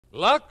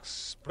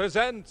Lux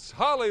presents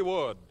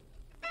Hollywood.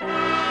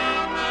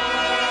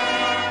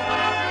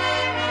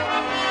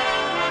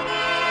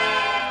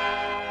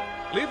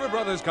 Lever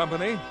Brothers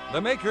Company, the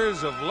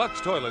makers of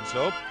Lux Toilet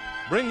Soap,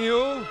 bring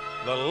you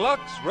the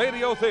Lux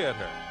Radio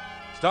Theater,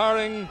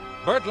 starring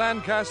Burt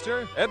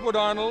Lancaster, Edward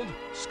Arnold,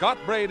 Scott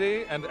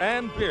Brady, and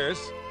Ann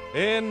Pierce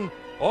in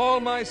All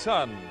My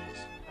Sons.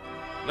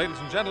 Ladies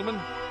and gentlemen,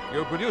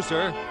 your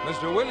producer,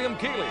 Mr. William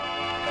Keeley.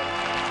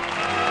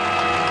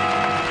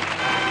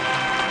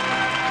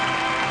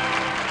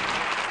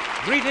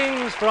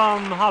 Greetings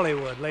from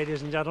Hollywood,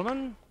 ladies and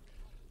gentlemen.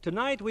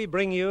 Tonight we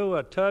bring you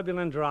a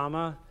turbulent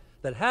drama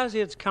that has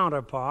its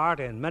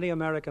counterpart in many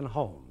American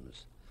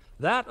homes.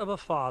 That of a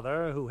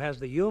father who has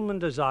the human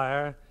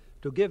desire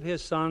to give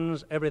his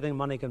sons everything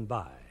money can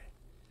buy.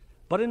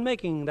 But in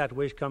making that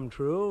wish come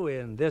true,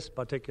 in this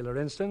particular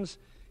instance,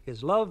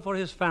 his love for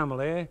his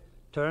family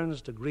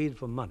turns to greed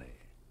for money.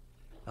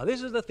 Now,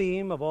 this is the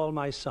theme of All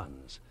My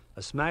Sons,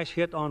 a smash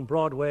hit on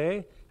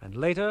Broadway, and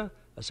later,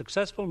 a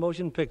successful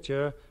motion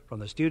picture from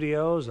the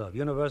studios of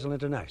Universal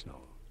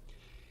International.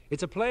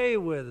 It's a play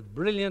with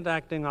brilliant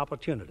acting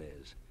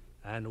opportunities,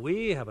 and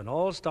we have an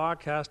all-star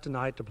cast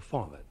tonight to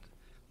perform it.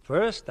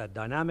 First, that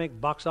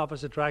dynamic box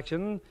office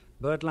attraction,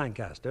 Burt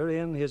Lancaster,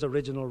 in his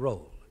original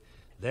role.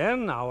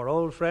 Then, our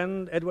old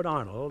friend Edward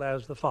Arnold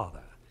as the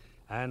father,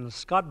 and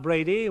Scott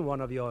Brady,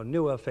 one of your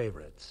newer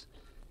favorites.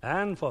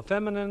 And for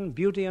feminine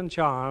beauty and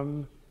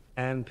charm,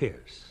 Ann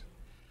Pierce.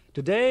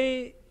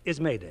 Today is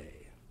May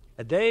Day,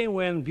 a day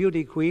when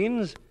beauty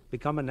queens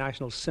become a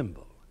national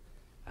symbol.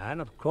 And,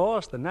 of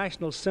course, the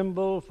national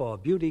symbol for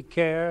beauty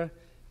care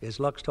is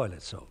Lux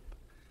Toilet Soap.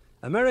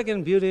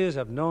 American beauties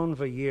have known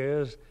for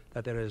years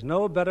that there is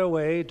no better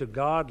way to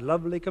guard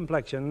lovely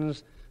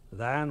complexions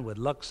than with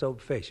Lux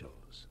Soap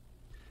facials.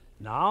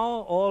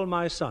 Now, All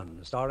My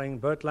Sons, starring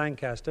Burt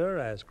Lancaster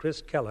as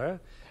Chris Keller,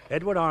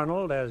 Edward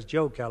Arnold as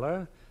Joe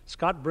Keller,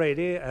 Scott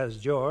Brady as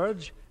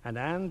George, and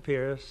Ann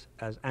Pierce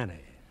as Annie.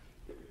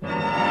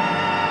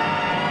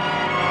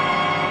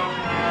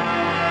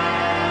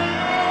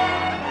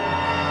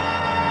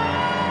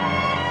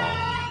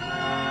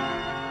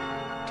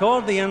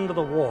 Toward the end of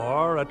the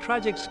war, a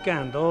tragic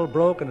scandal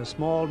broke in a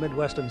small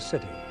Midwestern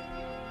city.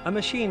 A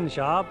machine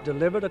shop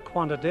delivered a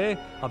quantity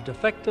of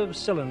defective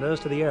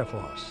cylinders to the Air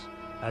Force.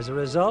 As a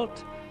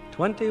result,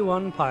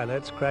 21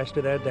 pilots crashed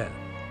to their death.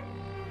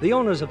 The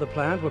owners of the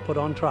plant were put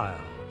on trial.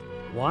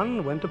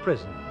 One went to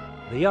prison.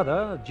 The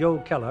other, Joe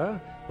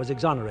Keller, was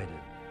exonerated.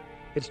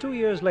 It's 2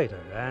 years later,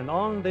 and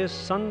on this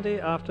Sunday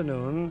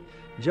afternoon,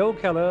 Joe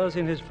Keller's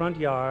in his front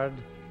yard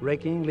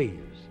raking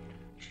leaves.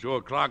 It's 2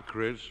 o'clock,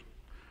 Chris.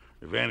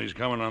 If Annie's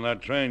coming on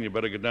that train, you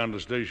better get down to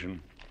the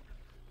station.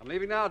 I'm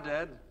leaving now,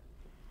 Dad.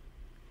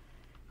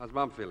 How's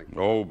Mom feeling?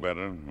 Oh,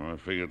 better. I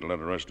figured to let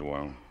her rest a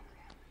while.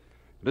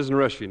 It isn't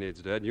rest she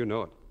needs, Dad. You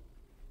know it.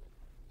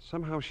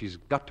 Somehow she's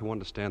got to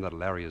understand that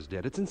Larry is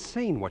dead. It's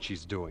insane what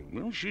she's doing.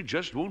 Well, she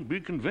just won't be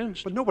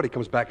convinced. But nobody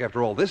comes back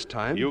after all this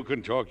time. You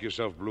can talk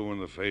yourself blue in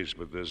the face,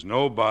 but there's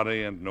no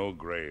body and no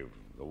grave.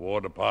 The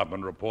War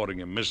Department reporting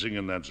him missing,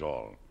 and that's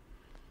all.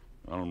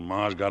 Well,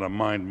 Ma's got her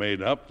mind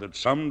made up that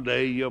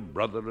someday your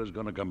brother is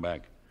going to come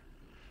back.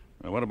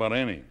 Now, what about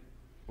Annie?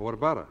 Well, what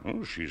about her?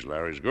 Oh, she's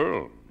Larry's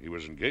girl. He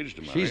was engaged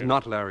to marry She's her.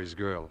 not Larry's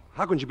girl.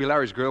 How can she be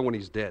Larry's girl when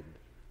he's dead?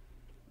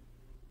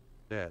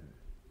 Dad,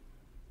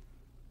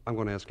 I'm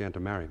going to ask Ann to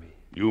marry me.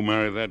 You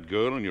marry that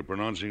girl and you're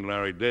pronouncing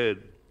Larry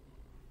dead.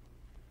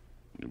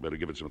 You better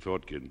give it some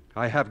thought, kid.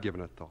 I have given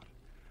it thought.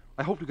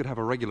 I hoped we could have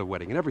a regular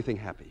wedding and everything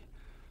happy.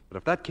 But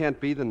if that can't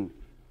be, then...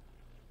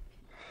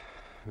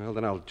 well,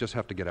 then I'll just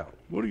have to get out.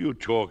 What are you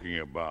talking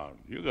about?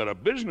 You got a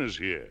business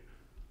here.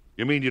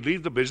 You mean you'd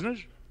leave the business?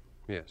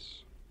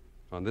 Yes.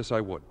 On this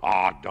I would.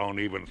 Oh, don't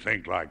even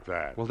think like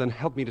that. Well, then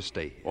help me to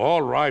stay here.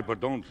 All right, but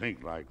don't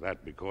think like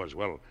that because,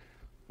 well,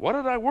 what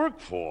did I work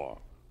for?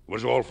 It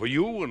was all for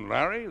you and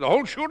Larry, the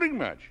whole shooting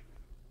match.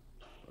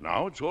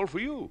 Now it's all for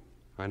you.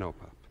 I know,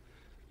 Pop.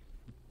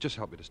 Just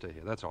help me to stay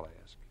here. That's all I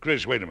ask.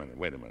 Chris, wait a minute.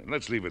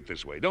 Let's leave it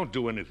this way. Don't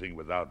do anything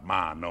without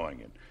Ma knowing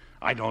it.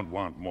 I don't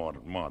want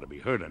Ma to be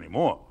hurt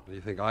anymore. Do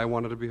you think I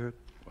wanted to be hurt?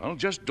 Well,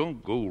 just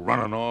don't go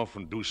running off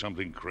and do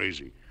something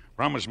crazy.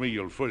 Promise me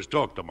you'll first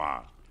talk to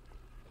Ma.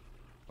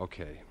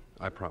 Okay,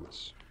 I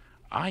promise.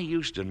 I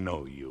used to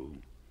know you.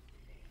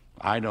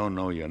 I don't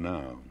know you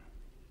now.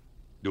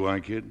 Do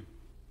I, kid?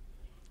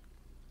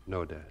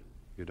 No, Dad,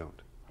 you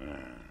don't.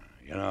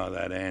 You know,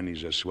 that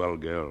Annie's a swell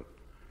girl.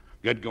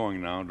 Get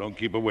going now. Don't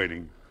keep her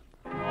waiting.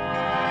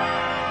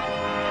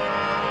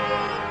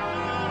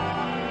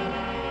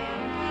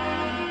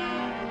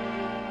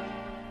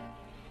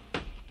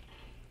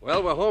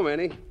 Well, we're home,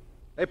 Annie.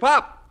 Hey,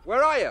 Pop,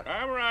 where are you?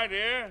 I'm right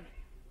here.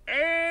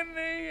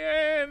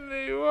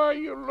 Annie, why,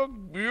 you look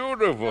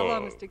beautiful.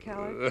 Hello, Mr.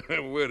 Keller.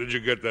 Where did you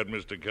get that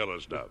Mr. Keller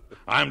stuff?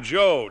 I'm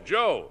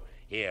Joe.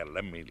 Here,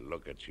 let me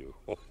look at you.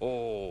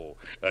 Oh,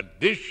 a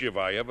dish if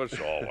I ever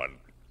saw one.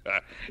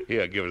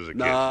 Here, give us a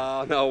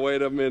kiss. No,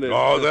 wait a minute.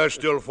 Oh, they're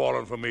still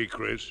falling for me,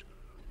 Chris.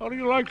 How do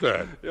you like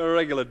that? You're a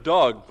regular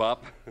dog,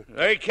 Pop.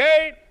 Hey,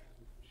 Kate.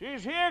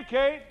 She's here,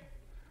 Kate.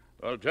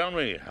 Well, tell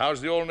me,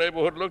 how's the old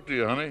neighborhood look to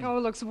you, honey? Oh,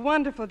 it looks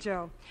wonderful,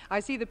 Joe. I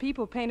see the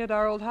people painted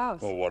our old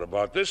house. Well, what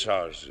about this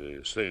house?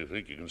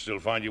 Think you can still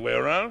find your way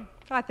around?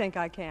 I think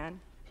I can.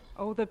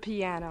 Oh, the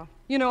piano.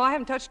 You know, I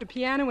haven't touched a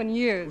piano in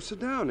years. Well, sit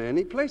down,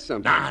 Annie. Play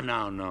something.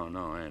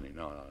 No, Annie.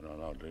 No.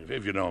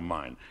 If you don't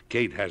mind.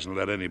 Kate hasn't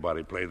let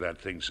anybody play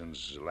that thing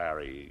since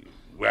Larry...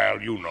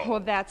 Well, you know. Oh,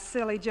 that's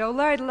silly, Joe.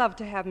 Larry'd love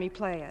to have me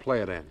play it.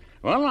 Play it, Annie.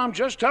 Well, I'm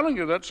just telling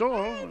you, that's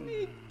all.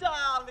 Annie,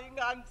 darling,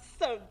 I'm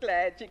so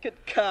glad you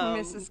could come.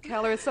 Mrs.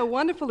 Keller, it's so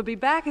wonderful to be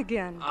back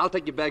again. I'll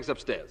take your bags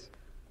upstairs.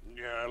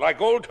 Yeah, like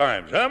old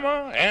times, huh,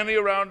 Ma? Annie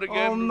around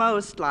again?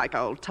 Almost like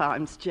old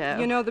times, Joe.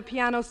 You know, the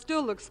piano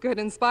still looks good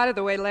in spite of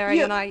the way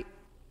Larry and I...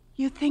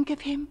 You think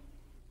of him?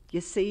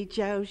 You see,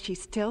 Joe, she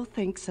still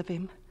thinks of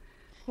him.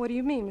 What do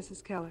you mean,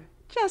 Mrs. Keller?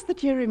 Just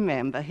that you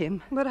remember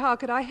him. But how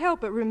could I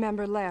help but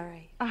remember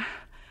Larry?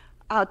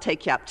 I'll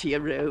take you up to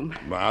your room.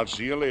 Well, I'll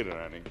see you later,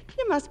 Annie.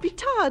 You must be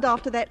tired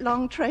after that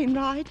long train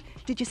ride.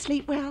 Did you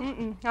sleep well?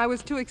 Mm-mm. I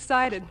was too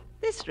excited.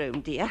 This room,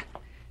 dear.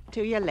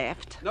 To your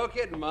left. No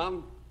kidding,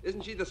 Mom.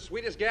 Isn't she the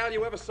sweetest gal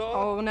you ever saw?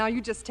 Oh, now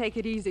you just take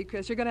it easy,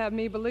 Chris. You're going to have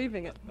me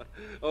believing it.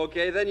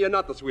 Okay, then you're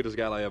not the sweetest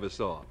gal I ever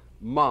saw.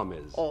 Mom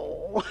is.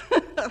 Oh,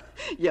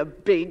 you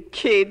big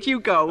kid. You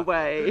go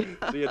away.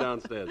 See you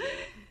downstairs.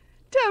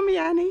 Tell me,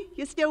 Annie,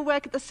 you still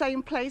work at the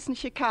same place in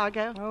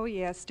Chicago? Oh,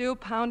 yeah, still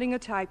pounding a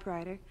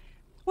typewriter.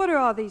 What are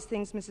all these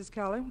things, Mrs.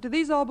 Keller? Do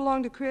these all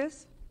belong to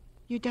Chris?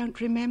 You don't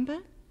remember?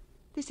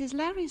 This is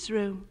Larry's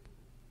room.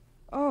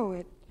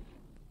 Oh,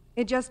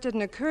 it just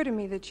didn't occur to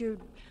me that you...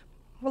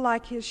 Well,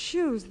 like his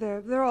shoes,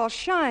 they're all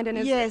shined and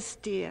his... Yes,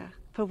 dear,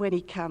 for when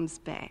he comes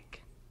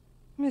back.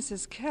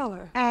 Mrs.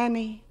 Keller.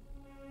 Annie,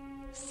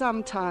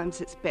 sometimes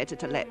it's better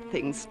to let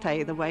things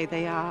stay the way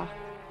they are,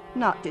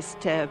 not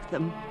disturb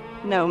them,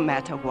 no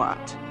matter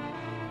what.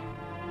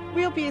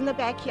 We'll be in the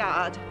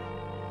backyard.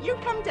 You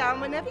come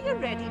down whenever you're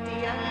ready,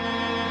 dear.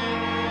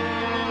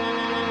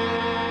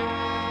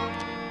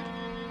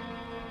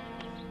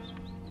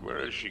 Where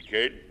is she,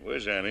 Kate?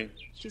 Where's Annie?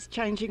 She's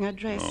changing her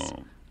dress.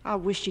 Oh. I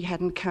wish she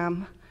hadn't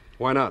come.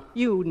 Why not?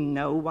 You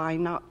know why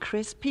not,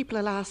 Chris. People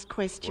will ask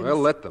questions. Well,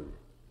 let them.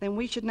 Then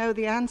we should know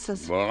the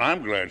answers. Well,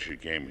 I'm glad she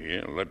came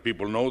here. Let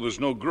people know there's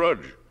no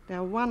grudge.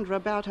 They'll wonder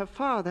about her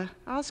father.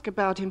 Ask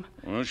about him.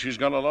 Well, she's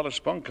got a lot of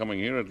spunk coming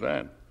here at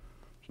that.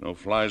 There's no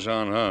flies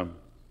on her.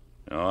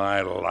 Oh,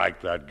 I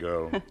like that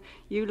girl.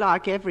 You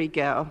like every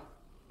girl.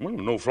 Well,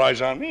 no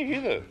flies on me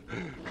either.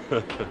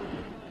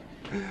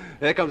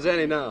 Here comes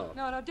Annie now.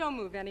 No, don't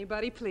move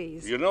anybody,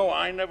 please. You know,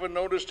 I never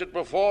noticed it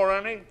before,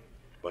 Annie.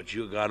 But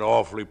you got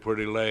awfully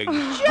pretty legs.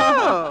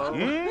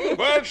 Joe!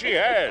 Well, she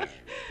has.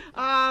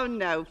 Oh,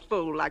 no,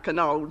 fool like an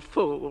old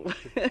fool.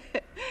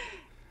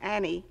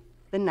 Annie,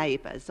 the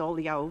neighbors, all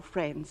the old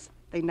friends,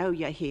 they know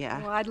you're here.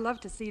 Well, I'd love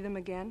to see them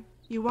again.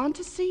 You want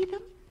to see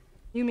them?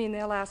 You mean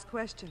they'll ask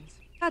questions?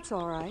 That's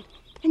all right.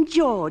 And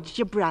George,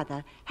 your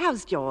brother,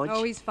 how's George?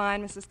 Oh, he's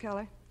fine, Mrs.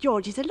 Keller.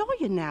 George is a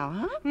lawyer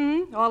now,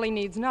 huh? All he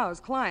needs now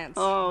is clients.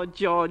 Oh,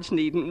 George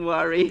needn't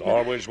worry.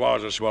 Always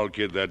was a swell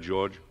kid, that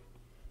George.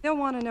 They'll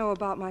want to know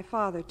about my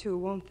father, too,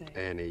 won't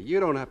they? Annie, you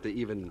don't have to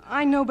even...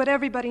 I know, but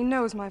everybody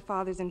knows my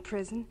father's in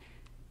prison.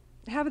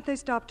 Haven't they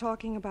stopped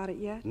talking about it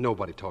yet?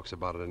 Nobody talks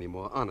about it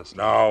anymore, honestly.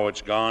 No,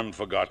 it's gone,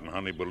 forgotten,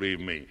 honey, believe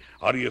me.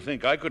 How do you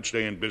think I could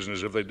stay in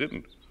business if they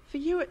didn't? For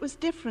you, it was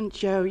different,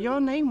 Joe. Your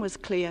name was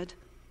cleared.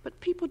 But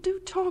people do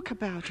talk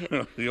about it.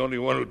 The only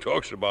one who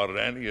talks about it,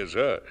 Annie, is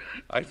her.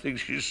 I think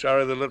she's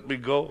sorry they let me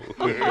go.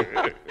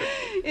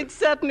 It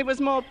certainly was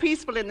more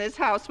peaceful in this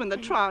house when the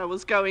trial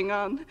was going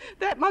on.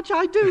 That much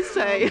I do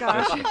say. Oh,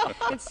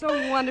 gosh, it's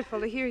so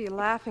wonderful to hear you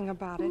laughing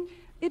about it.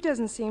 It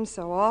doesn't seem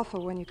so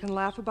awful when you can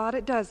laugh about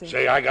it, does it?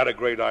 Say, I got a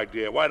great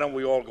idea. Why don't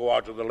we all go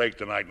out to the lake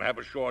tonight and have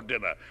a shore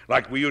dinner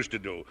like we used to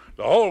do?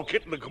 The whole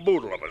kit and the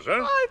caboodle of us,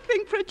 huh? I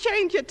think for a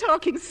change you're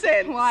talking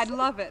sense. Well, I'd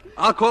love it.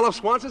 I'll call up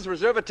Swanson's,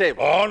 reserve a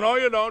table. Oh, no,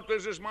 you don't.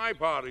 This is my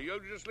party. You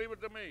just leave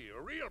it to me.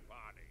 A real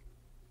party.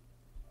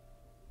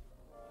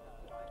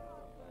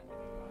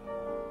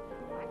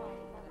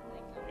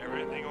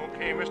 Everything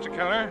okay, Mr.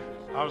 Keller?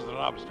 How's the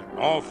lobster?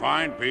 Oh,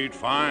 fine, Pete,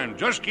 fine.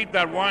 Just keep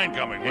that wine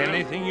coming, will you?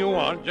 Anything you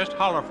want, just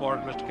holler for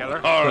it, Mr.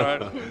 Keller. All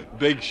right.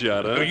 Big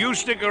shot, huh? Now, you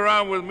stick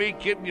around with me,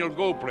 kid, and you'll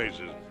go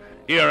places.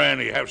 Here,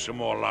 Annie, have some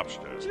more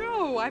lobster.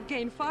 Joe, I've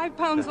gained 5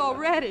 pounds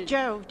already.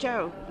 Joe,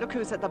 look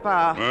who's at the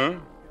bar. Huh?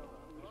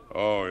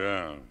 Oh,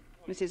 yeah.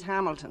 Mrs.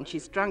 Hamilton,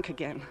 she's drunk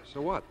again.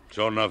 So what?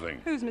 So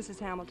nothing. Who's Mrs.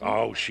 Hamilton?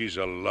 Oh, she's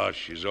a lush.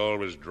 She's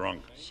always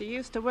drunk. She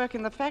used to work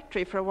in the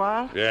factory for a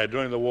while. Yeah,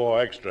 during the war,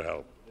 extra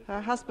help. Her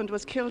husband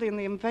was killed in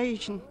the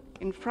invasion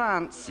in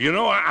France. You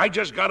know, I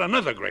just got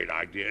another great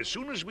idea. As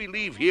soon as we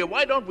leave here,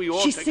 why don't we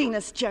all She's take seen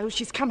us, Joe.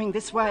 She's coming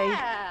this way. Well,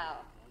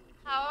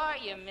 how are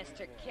you,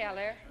 Mr.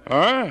 Keller?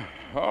 Huh?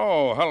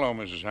 Oh, hello,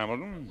 Mrs.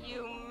 Hamilton.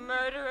 You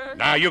murderer.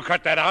 Now, you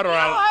cut that out or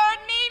I'll...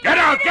 heard me, Get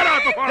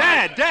out before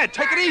Dad,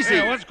 take it easy.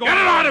 Hey, what's going Get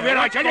it on? out of here,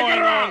 I tell you, get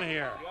it out.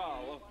 Here.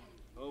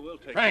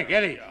 Frank,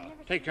 Eddie,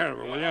 take care of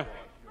her, will you?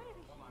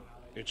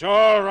 It's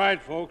all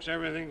right, folks.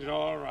 Everything's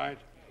all right.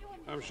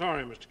 I'm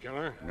sorry, Mr.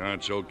 Keller. No,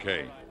 it's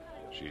okay.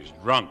 She's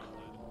drunk.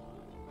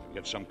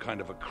 Get some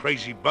kind of a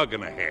crazy bug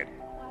in her head.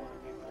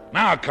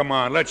 Now, come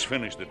on, let's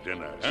finish the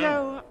dinner. Huh?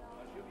 Joe,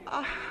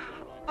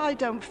 I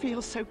don't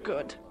feel so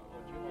good.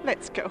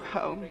 Let's go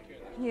home.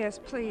 Yes,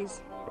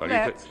 please. Well,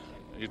 Let's.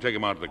 you take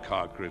him out of the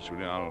car, Chris. Will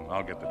you?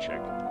 I'll get the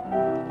check.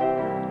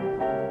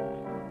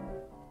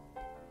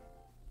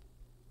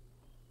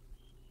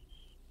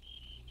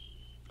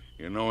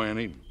 You know,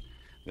 Annie,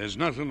 there's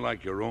nothing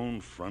like your own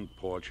front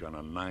porch on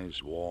a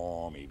nice,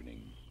 warm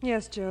evening.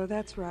 Yes, Joe,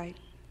 that's right.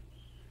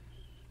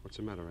 What's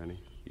the matter,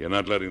 Annie? You're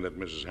not letting that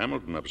Mrs.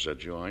 Hamilton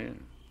upset you, are you?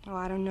 Oh,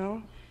 I don't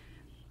know.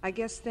 I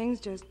guess things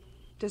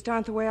just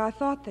aren't the way I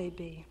thought they'd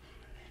be.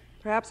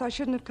 Perhaps I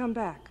shouldn't have come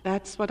back.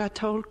 That's what I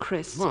told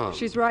Chris. Mom.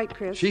 She's right,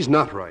 Chris. She's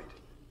not right.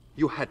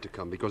 You had to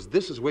come because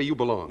this is where you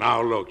belong.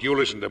 Now, look, you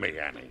listen to me,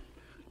 Annie.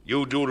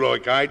 You do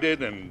like I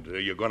did, and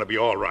you're going to be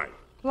all right.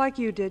 Like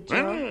you did,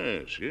 Joe.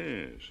 Yes.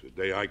 The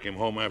day I came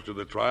home after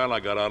the trial,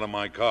 I got out of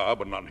my car,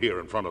 but not here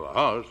in front of the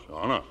house.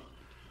 Oh, no.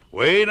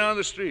 Way down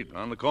the street,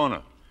 on the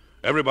corner.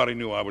 Everybody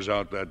knew I was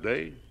out that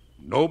day.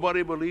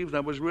 Nobody believed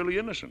I was really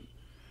innocent.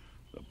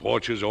 The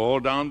porches all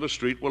down the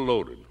street were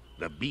loaded.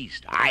 The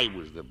beast. I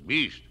was the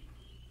beast.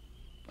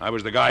 I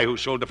was the guy who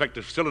sold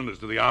defective cylinders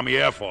to the Army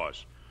Air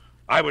Force.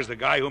 I was the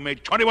guy who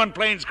made 21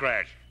 planes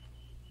crash.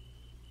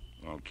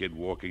 Well, kid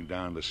walking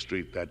down the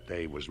street that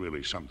day was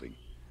really something.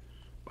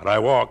 But I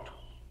walked,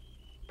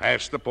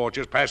 past the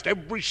porches, past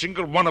every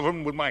single one of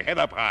them with my head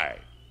up high.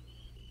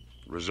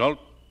 Result,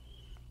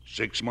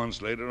 6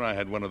 months later, I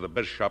had one of the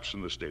best shops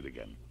in the state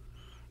again.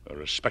 A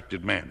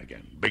respected man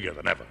again, bigger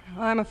than ever.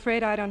 I'm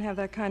afraid I don't have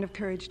that kind of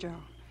courage, Joe.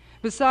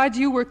 Besides,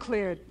 you were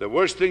cleared. The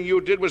worst thing you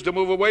did was to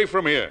move away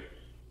from here.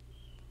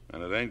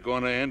 And it ain't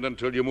going to end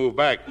until you move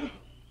back.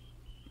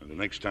 And the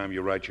next time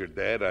you write your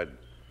dad, I'd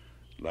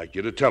like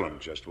you to tell him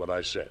just what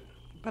I said.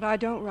 But I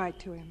don't write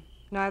to him.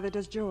 Neither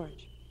does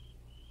George.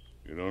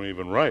 You don't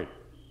even write.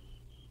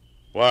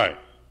 Why?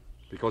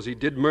 Because he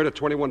did murder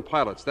 21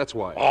 pilots, that's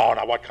why. Oh,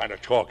 now what kind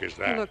of talk is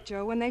that? Look,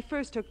 Joe, when they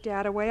first took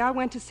Dad away, I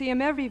went to see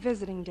him every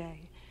visiting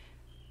day.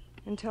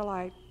 Until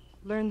I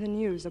learned the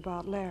news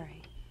about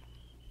Larry.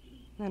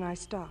 Then I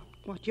stopped.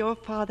 What your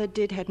father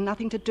did had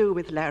nothing to do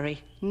with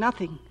Larry.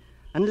 Nothing.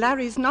 And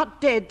Larry's not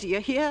dead, do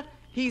you hear?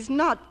 He's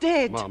not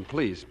dead. Mom,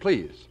 please.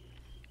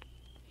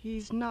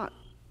 He's not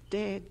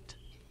dead.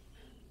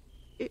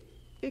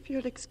 If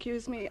you'll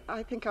excuse me,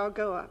 I think I'll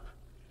go up.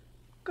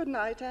 Good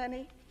night,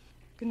 Annie.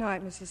 Good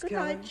night, Mrs. Good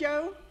Keller. night,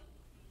 Joe.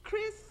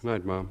 Chris.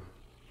 Night, Mom.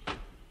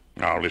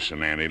 Now,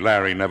 listen, Annie.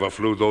 Larry never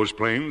flew those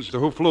planes. So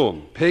who flew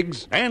them?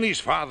 Pigs? Annie's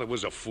father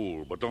was a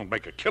fool, but don't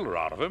make a killer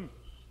out of him.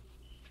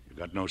 You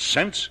got no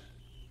sense?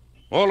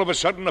 All of a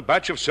sudden, a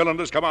batch of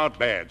cylinders come out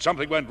bad.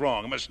 Something went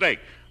wrong, a mistake.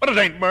 But it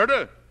ain't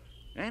murder.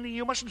 Annie,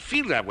 you mustn't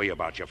feel that way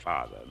about your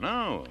father.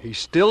 No. He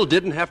still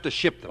didn't have to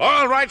ship them.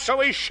 All right,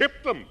 so he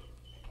shipped them.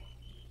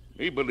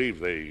 He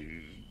believed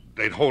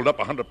they'd hold up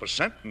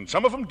 100%, and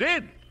some of them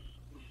did.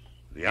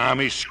 The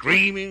Army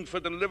screaming for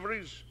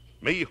deliveries,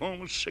 me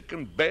home sick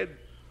in bed.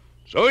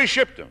 So he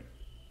shipped them.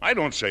 I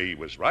don't say he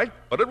was right,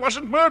 but it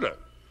wasn't murder.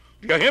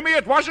 Do you hear me?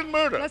 It wasn't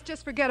murder. Let's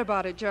just forget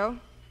about it, Joe.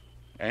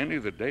 Annie,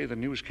 the day the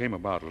news came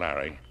about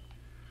Larry,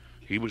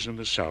 he was in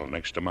the cell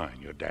next to mine,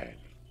 your dad.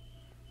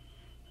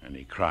 And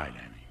he cried,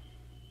 Annie.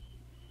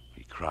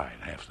 He cried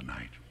half the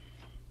night.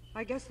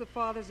 I guess the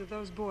fathers of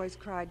those boys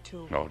cried,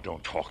 too. No,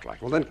 don't talk like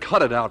that. Well, then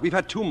cut it out. We've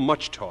had too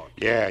much talk.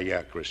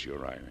 Yeah, Chris, you're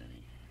right,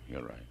 Annie.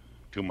 You're right.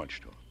 Too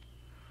much talk.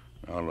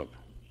 Now, look.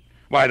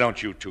 Why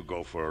don't you two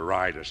go for a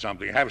ride or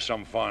something? Have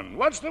some fun.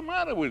 What's the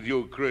matter with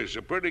you, Chris?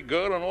 A pretty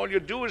girl, and all you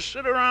do is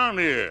sit around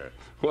here.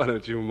 Why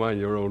don't you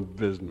mind your own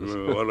business?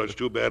 Well, it's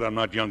too bad I'm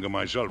not younger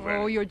myself, Annie.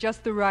 Oh, you're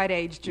just the right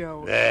age,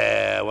 Joe.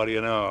 Yeah, what do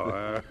you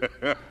know?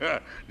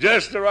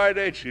 Just the right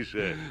age, she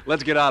said.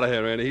 Let's get out of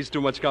here, Annie. He's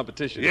too much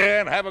competition. Yeah,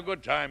 and have a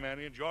good time,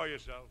 Annie. Enjoy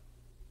yourself.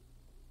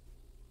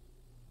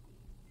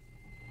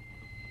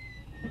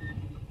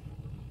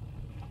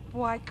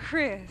 Why,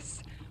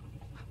 Chris.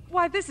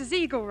 Why, this is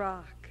Eagle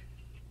Rock.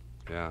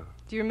 Yeah.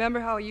 Do you remember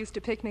how we used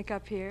to picnic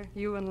up here,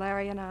 you and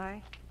Larry and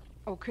I?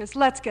 Oh, Chris,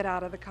 let's get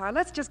out of the car.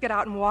 Let's just get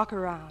out and walk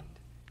around.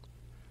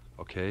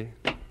 Okay.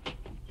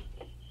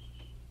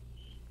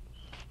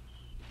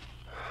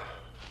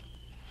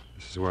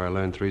 This is where I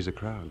learned three's a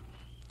crowd.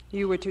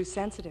 You were too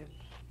sensitive.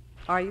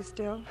 Are you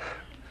still?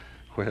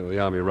 Well, the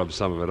Army rubbed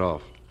some of it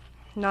off.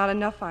 Not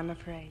enough, I'm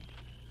afraid.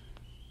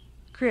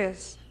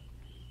 Chris,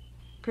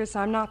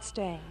 I'm not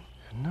staying.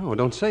 No,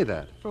 don't say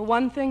that. For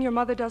one thing, your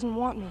mother doesn't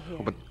want me here.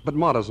 Oh, but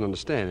Ma doesn't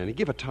understand, Annie.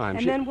 Give her time.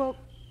 And then, well,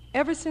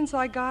 ever since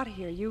I got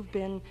here, you've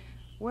been,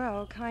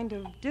 well, kind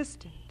of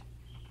distant.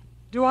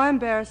 Do I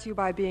embarrass you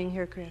by being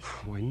here, Chris?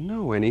 Why,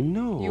 no, Annie,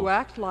 no. You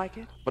act like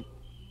it. But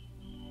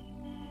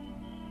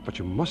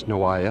you must know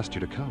why I asked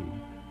you to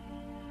come.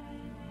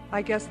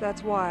 I guess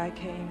that's why I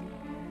came.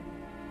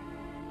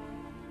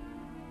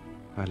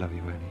 I love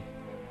you, Annie.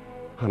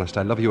 Honest,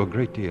 I love you a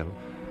great deal.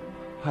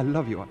 I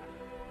love you.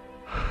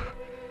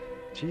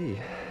 Gee,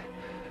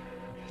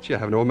 I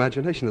have no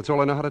imagination. That's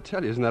all I know how to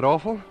tell you. Isn't that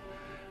awful?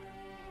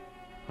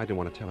 I didn't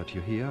want to tell it to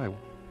you here.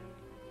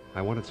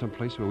 I wanted some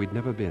place where we'd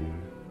never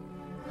been.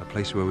 A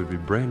place where we'd be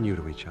brand new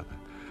to each other.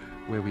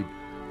 Where we'd...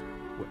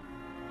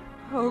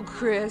 Oh,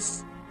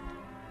 Chris.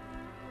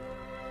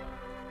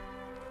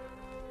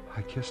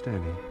 I kissed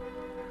Annie.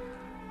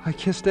 I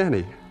kissed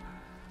Annie.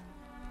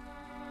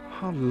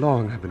 How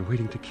long I've been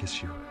waiting to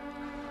kiss you.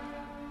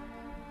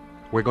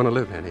 We're going to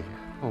live, Annie.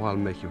 Oh, I'll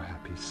make you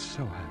happy,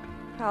 so happy.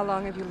 How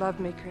long have you loved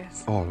me,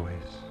 Chris?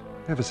 Always.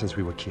 Ever since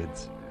we were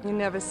kids. You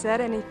never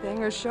said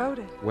anything or showed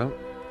it. Well,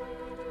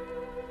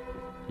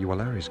 you were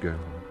Larry's girl.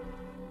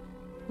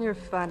 You're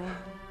funny.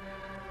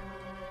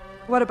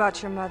 What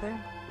about your mother?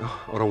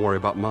 Oh, don't worry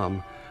about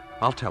Mom.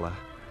 I'll tell her.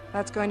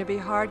 That's going to be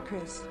hard,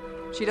 Chris.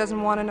 She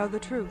doesn't want to know the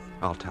truth.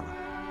 I'll tell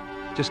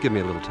her. Just give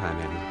me a little time,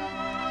 Annie.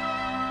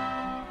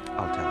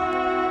 I'll tell her.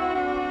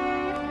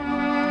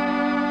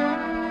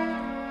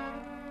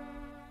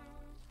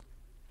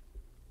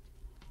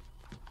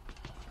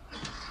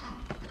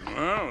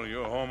 Well,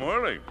 you're home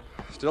early.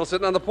 Still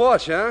sitting on the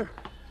porch, huh?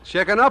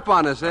 Checking up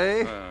on us,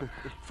 eh?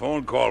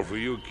 Phone call for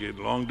you, kid,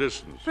 long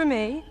distance. For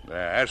me?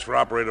 Ask for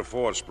Operator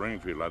 4,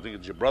 Springfield. I think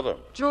it's your brother.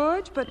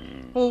 George? But,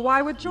 well,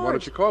 why would George? Why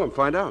don't you call him,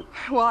 find out?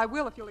 Well, I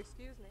will if you'll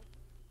excuse me.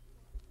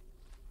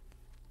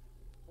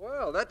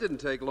 Well, that didn't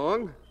take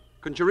long.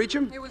 Couldn't you reach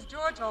him? It was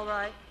George, all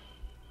right.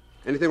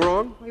 Anything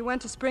wrong? We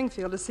went to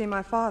Springfield to see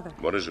my father.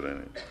 What is it,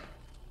 Annie?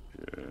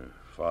 Your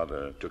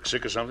father took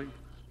sick or something?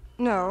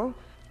 No.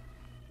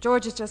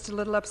 George is just a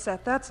little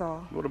upset, that's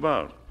all. What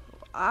about?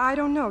 I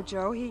don't know,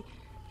 Joe. He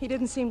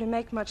didn't seem to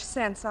make much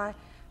sense.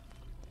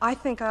 I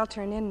think I'll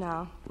turn in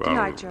now. Well, Good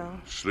night, Joe.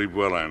 Sleep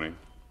well, Annie.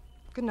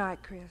 Good night,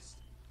 Chris.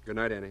 Good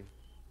night, Annie.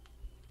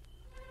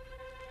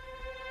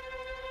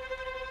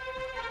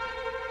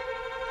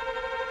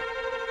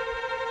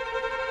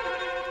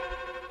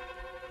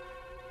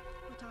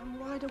 But I'm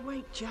wide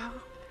awake, Joe.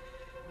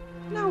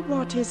 Now,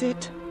 what is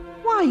it?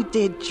 Why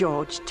did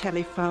George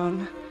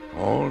telephone?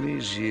 All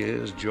these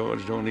years,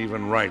 George don't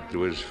even write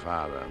to his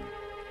father.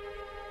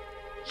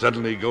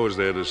 Suddenly he goes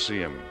there to see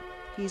him.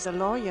 He's a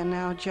lawyer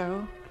now,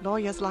 Joe.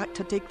 Lawyers like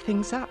to dig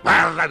things up.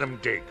 Well, let him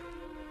dig.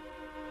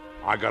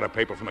 I got a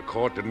paper from the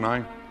court, didn't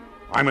I?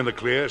 I'm in the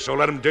clear, so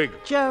let him dig.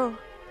 Joe,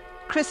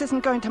 Chris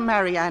isn't going to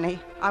marry Annie.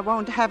 I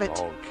won't have it.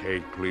 Oh,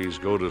 Kate, please,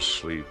 go to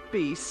sleep.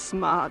 Be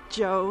smart,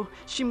 Joe.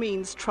 She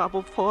means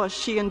trouble for us,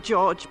 she and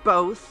George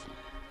both.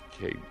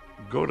 Kate,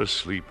 go to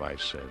sleep, I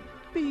said.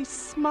 Be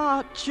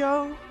smart,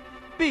 Joe.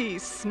 Be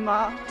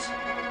smart.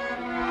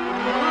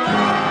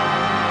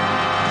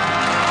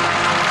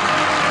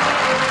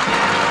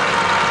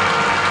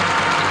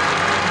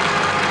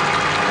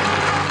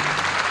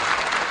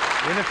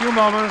 In a few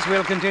moments,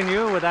 we'll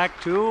continue with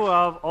Act Two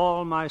of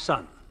All My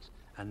Sons.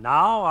 And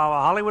now,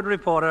 our Hollywood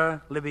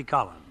reporter, Libby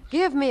Collins.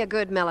 Give me a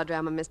good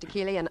melodrama, Mr.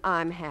 Keeley, and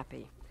I'm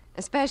happy.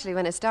 Especially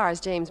when it stars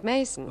James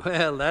Mason.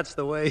 Well, that's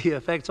the way he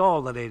affects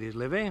all the ladies,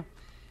 Libby.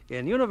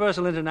 In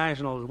Universal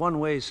International's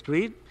One-Way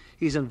Street,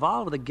 he's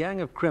involved with a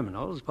gang of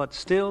criminals, but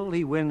still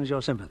he wins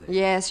your sympathy.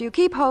 Yes, you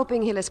keep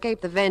hoping he'll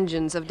escape the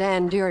vengeance of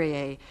Dan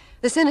Duryea,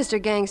 the sinister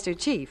gangster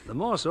chief. The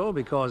more so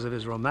because of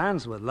his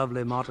romance with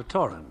lovely Marta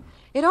Torrin.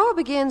 It all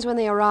begins when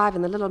they arrive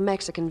in the little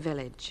Mexican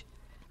village.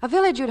 A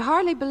village you'd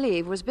hardly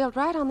believe was built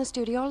right on the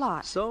studio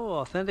lot. So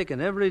authentic in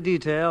every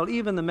detail,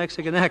 even the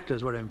Mexican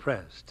actors were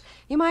impressed.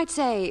 You might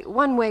say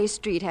One-Way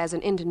Street has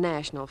an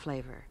international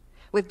flavor,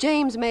 with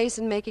James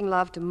Mason making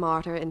love to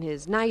Marta in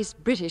his nice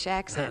British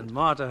accent. And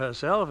Marta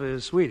herself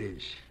is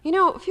Swedish. You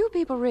know, few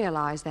people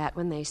realize that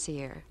when they see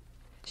her.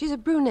 She's a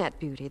brunette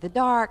beauty, the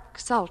dark,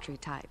 sultry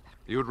type.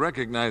 You'd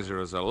recognize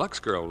her as a Lux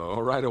girl, though,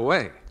 right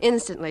away.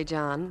 Instantly,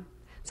 John.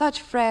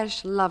 Such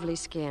fresh, lovely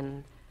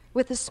skin,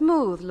 with the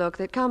smooth look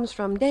that comes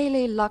from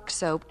daily Lux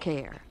soap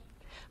care.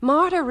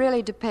 Marta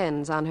really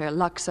depends on her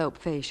Lux soap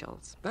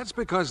facials. That's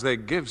because they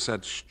give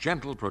such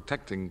gentle,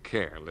 protecting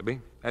care,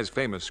 Libby, as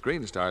famous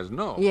screen stars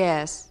know.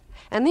 Yes,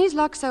 and these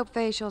Lux soap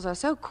facials are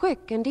so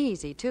quick and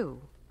easy, too.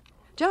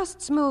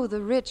 Just smooth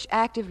the rich,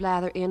 active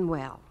lather in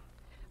well.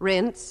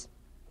 Rinse,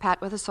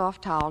 pat with a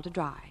soft towel to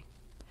dry.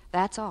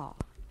 That's all.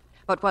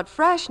 But what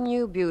fresh,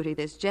 new beauty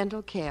this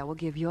gentle care will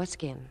give your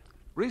skin.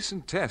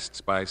 Recent tests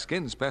by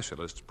skin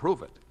specialists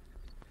prove it.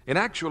 In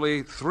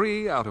actually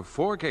 3 out of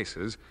 4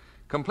 cases,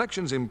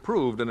 complexions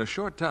improved in a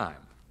short time.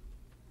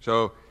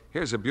 So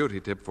here's a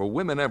beauty tip for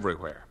women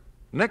everywhere.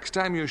 Next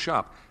time you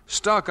shop,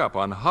 stock up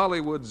on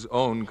Hollywood's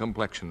own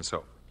complexion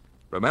soap.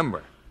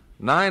 Remember,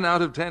 9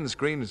 out of 10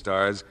 screen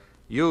stars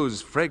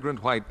use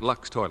fragrant white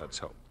Lux toilet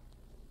soap.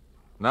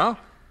 Now,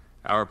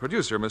 our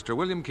producer, Mr.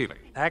 William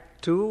Keeley.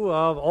 Act Two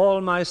of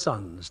All My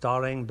Sons,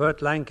 starring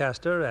Burt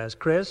Lancaster as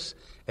Chris,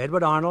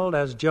 Edward Arnold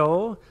as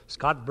Joe,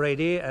 Scott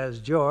Brady as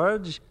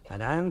George,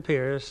 and Ann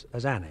Pierce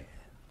as Annie.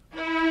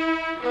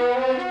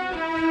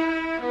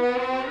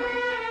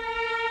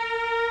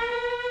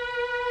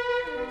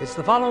 It's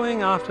the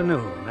following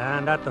afternoon,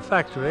 and at the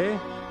factory,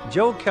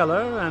 Joe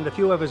Keller and a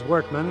few of his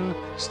workmen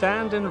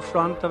stand in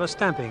front of a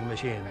stamping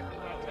machine.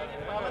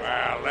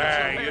 Well,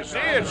 Well, you see,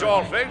 it's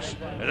all fixed.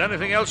 Is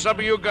anything else up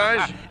with you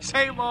guys?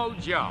 Same old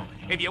Joe.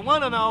 If you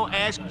want to know,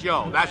 ask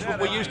Joe. That's what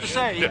we used to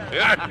say.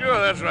 Yeah, sure,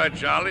 that's right,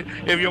 Charlie.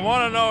 If you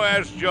want to know,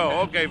 ask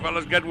Joe. Okay,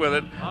 fellas, get with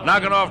it.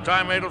 Knocking off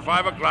time 8 till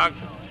 5 o'clock.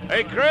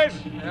 Hey, Chris?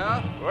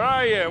 Yeah? Where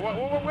are you?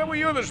 Where were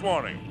you this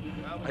morning?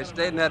 I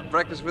stayed and had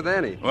breakfast with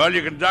Annie. Well,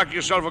 you can dock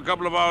yourself a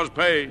couple of hours'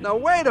 pay. Now,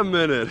 wait a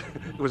minute.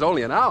 It was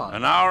only an hour.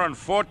 An hour and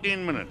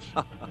 14 minutes.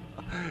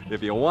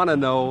 If you want to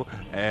know,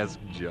 ask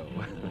Joe.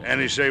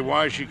 Annie say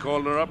why she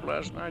called her up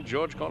last night?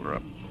 George called her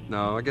up?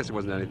 No, I guess it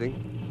wasn't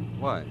anything.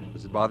 Why?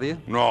 Does it bother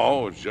you?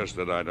 No, it's just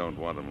that I don't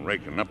want him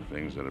raking up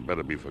things that had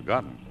better be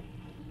forgotten.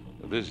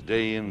 This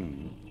day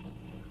in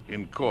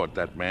court,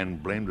 that man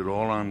blamed it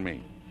all on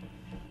me.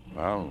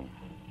 Well,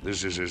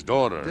 this is his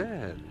daughter.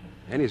 Dad,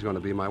 Annie's going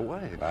to be my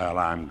wife. Well,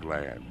 I'm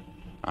glad.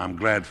 I'm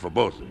glad for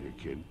both of you,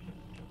 kid.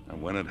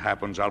 And when it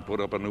happens, I'll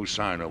put up a new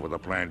sign over the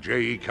plant.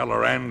 J.E.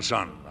 Keller and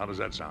Son. How does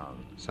that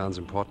sound? Sounds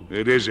important.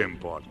 It is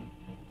important.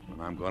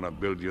 And I'm going to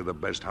build you the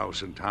best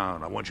house in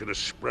town. I want you to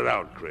spread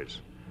out, Chris.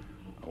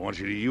 I want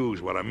you to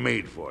use what I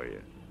made for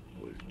you.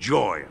 With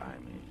joy, I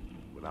mean.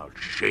 Without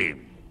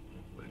shame.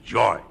 With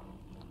joy.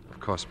 Of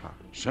course, Pop.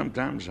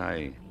 Sometimes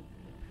I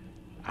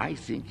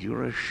think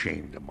you're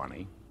ashamed of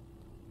money.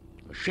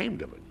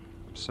 Ashamed of it.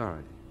 I'm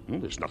sorry.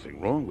 There's nothing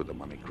wrong with the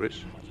money,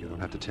 Chris. You don't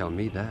have to tell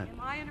me that.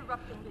 Am I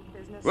interrupting big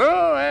business?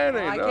 Well, Annie,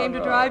 I came to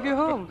drive you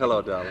home.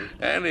 Hello, darling.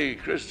 Annie,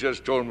 Chris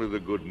just told me the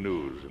good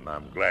news, and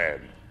I'm glad.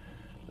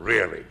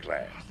 Really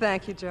glad.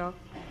 Thank you, Joe.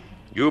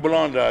 You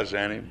belong to us,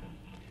 Annie.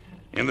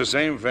 In the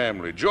same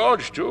family.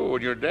 George, too,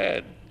 and your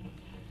dad.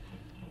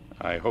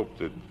 I hope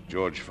that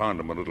George found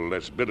him a little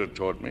less bitter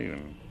toward me,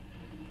 and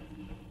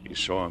you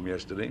saw him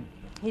yesterday.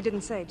 He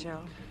didn't say, Joe.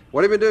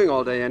 What have you been doing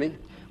all day, Annie?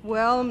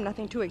 Well,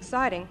 nothing too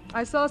exciting.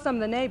 I saw some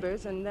of the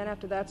neighbors, and then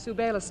after that, Sue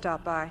Bayless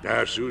stopped by.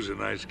 Sue's a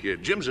nice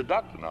kid. Jim's a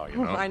doctor now,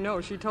 you know. I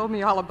know. She told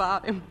me all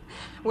about him.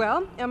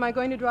 Well, am I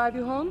going to drive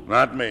you home?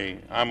 Not me.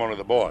 I'm only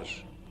the boss.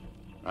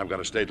 I've got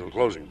to stay till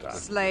closing time.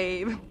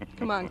 Slave.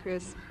 Come on,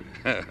 Chris.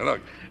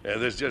 Look,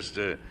 there's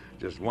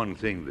just one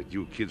thing that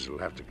you kids will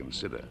have to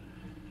consider,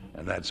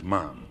 and that's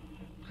Mom.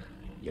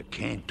 You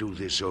can't do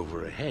this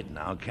over her head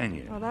now, can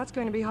you? Well, that's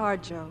going to be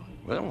hard, Joe.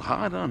 Well,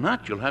 hard or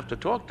not, you'll have to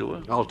talk to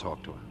her. I'll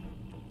talk to her.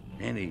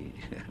 Annie,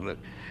 look,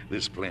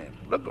 this plant,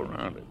 look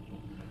around it.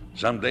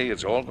 Someday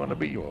it's all going to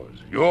be yours.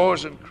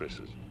 Yours and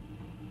Chris's.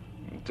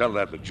 And tell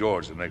that to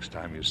George the next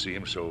time you see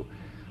him so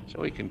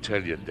he can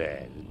tell your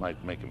dad. It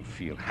might make him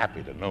feel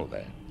happy to know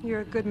that.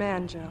 You're a good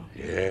man, Joe.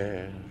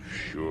 Yeah,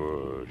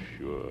 sure.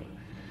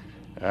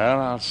 Well,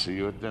 I'll see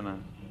you at dinner.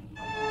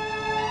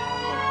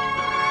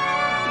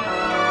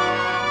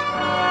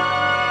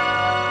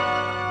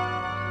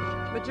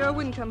 But Joe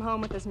wouldn't come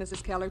home with us,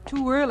 Mrs. Keller.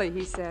 Too early,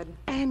 he said.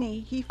 Annie,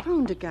 he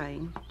phoned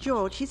again.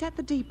 George, he's at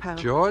the depot.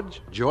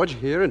 George? George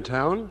here in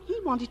town? He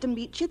wanted to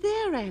meet you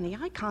there, Annie.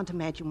 I can't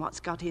imagine what's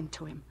got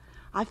into him.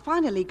 I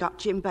finally got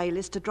Jim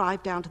Bayless to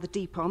drive down to the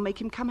depot and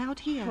make him come out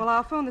here. Well,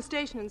 I'll phone the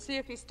station and see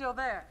if he's still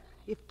there.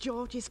 If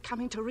George is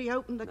coming to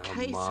reopen the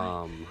case...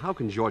 Mom, how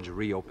can George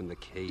reopen the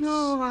case?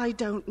 Oh, I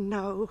don't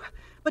know.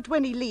 But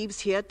when he leaves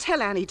here,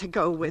 tell Annie to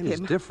go with him.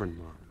 Annie's different,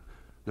 Mom.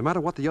 No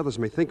matter what the others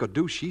may think or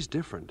do, she's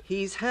different.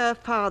 He's her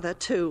father,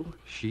 too.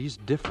 She's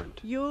different.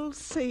 You'll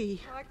see.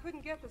 Well, I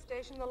couldn't get the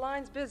station. The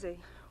line's busy.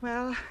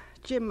 Well,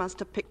 Jim must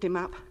have picked him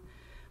up.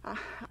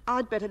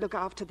 I'd better look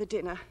after the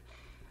dinner.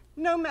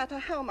 No matter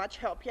how much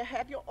help you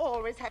have, you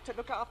always have to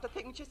look after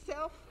things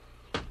yourself.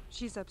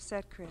 She's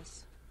upset,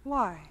 Chris.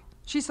 Why?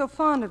 She's so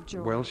fond of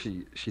George. Well,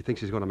 she thinks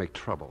he's going to make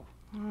trouble.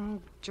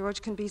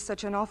 George can be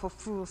such an awful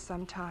fool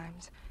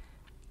sometimes.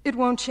 It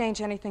won't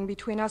change anything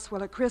between us,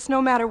 will it, Chris?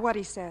 No matter what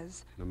he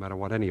says. No matter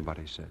what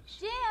anybody says.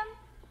 Jim!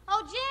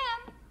 Oh,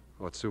 Jim!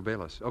 Oh, it's Sue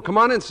Bayless. Oh, come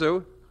on in,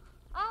 Sue.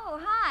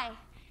 Oh, hi.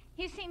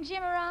 You seen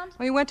Jim around?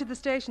 We went to the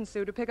station,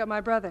 Sue, to pick up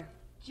my brother.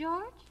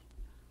 George?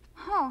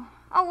 Oh,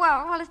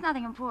 well, it's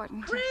nothing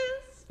important. Chris?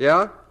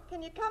 Yeah?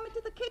 Can you come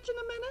into the kitchen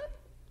a minute?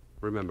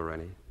 Remember,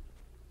 Annie,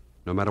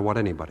 no matter what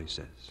anybody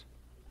says.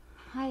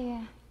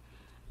 I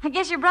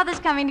guess your brother's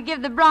coming to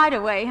give the bride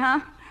away, huh?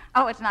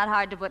 Oh, it's not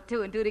hard to put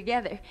two and two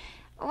together.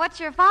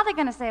 What's your father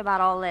going to say about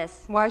all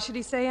this? Why should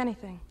he say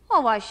anything?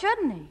 Well, why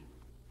shouldn't he?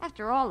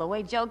 After all, the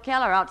way Joe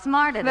Keller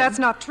outsmarted him. That's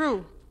not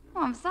true.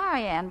 Oh, I'm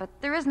sorry, Ann, but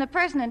there isn't a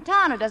person in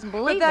town who doesn't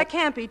believe But that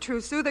can't be true,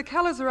 Sue. The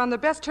Kellers are on the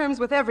best terms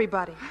with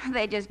everybody.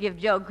 They just give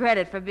Joe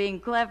credit for being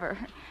clever.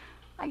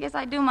 I guess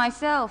I do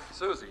myself.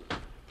 Susie,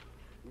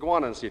 go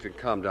on and see if you can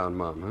calm down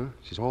Mom, huh?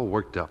 She's all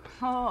worked up.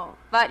 Oh,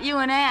 but you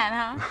and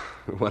Ann, huh?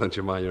 Why don't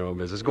you mind your own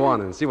business? Go on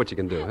and see what you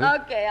can do, huh?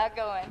 Okay, I'll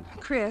go in.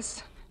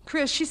 Chris,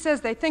 she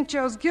says they think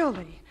Joe's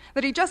guilty.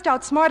 That he just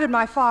outsmarted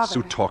my father.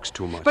 Sue talks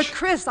too much. But,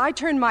 Chris, I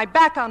turned my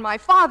back on my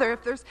father.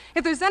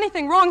 If there's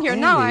anything wrong here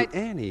now,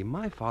 Annie,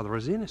 my father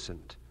is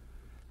innocent.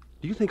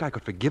 Do you think I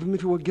could forgive him if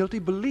he were guilty?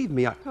 Believe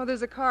me, Oh,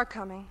 there's a car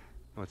coming.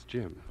 Oh, it's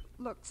Jim.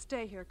 Look,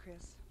 stay here,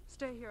 Chris.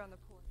 Stay here on the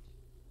porch.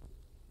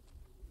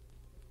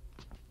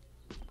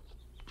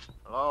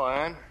 Hello,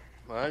 Ann.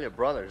 Well, your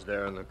brother's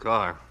there in the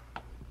car.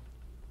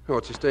 Oh,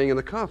 what's he staying in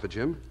the car for,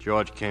 Jim?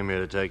 George came here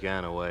to take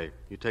Ann away.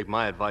 You take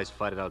my advice,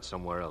 fight it out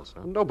somewhere else,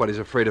 huh? Nobody's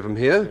afraid of him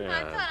here.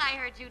 I thought I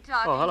heard you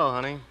talking. Oh, hello,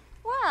 honey.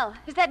 Well,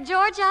 is that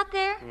George out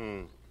there?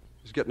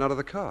 He's getting out of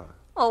the car.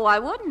 Oh, why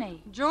wouldn't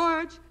he?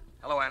 George.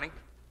 Hello, Annie.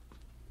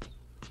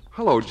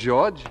 Hello,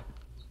 George.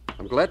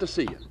 I'm glad to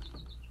see you.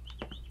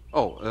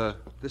 Oh,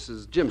 this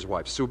is Jim's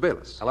wife, Sue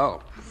Bayless.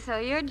 Hello. So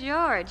you're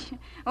George.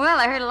 Well,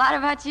 I heard a lot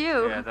about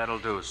you. Yeah, that'll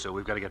do, Sue.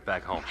 We've got to get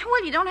back home.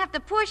 Well, you don't have to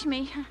push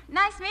me.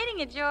 Nice meeting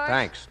you, George.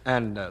 Thanks.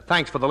 And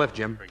thanks for the lift,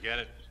 Jim. Forget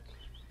it.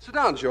 Sit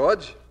down,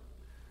 George.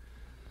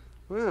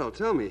 Well,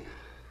 tell me,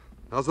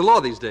 how's the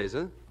law these days,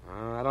 huh?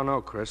 I don't know,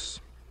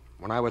 Chris.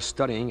 When I was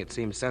studying, it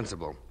seemed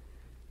sensible.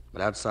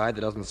 But outside,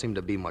 there doesn't seem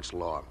to be much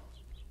law.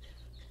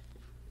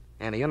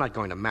 Annie, you're not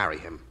going to marry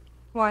him.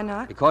 Why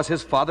not? Because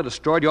his father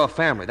destroyed your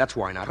family. That's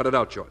why not. Cut it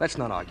out, George. Let's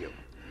not argue.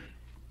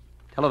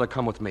 Tell her to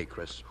come with me,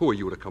 Chris. Who are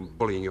you to come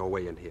bullying your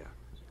way in here?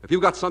 If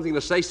you've got something to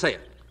say, say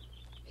it.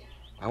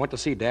 I went to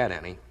see Dad,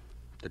 Annie,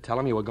 to tell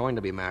him you were going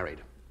to be married.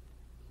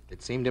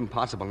 It seemed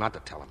impossible not to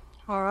tell him.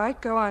 All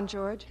right, go on,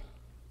 George.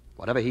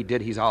 Whatever he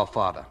did, he's our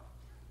father.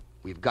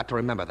 We've got to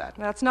remember that.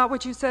 That's not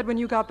what you said when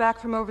you got back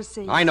from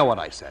overseas. I know what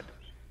I said.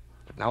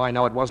 But now I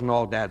know it wasn't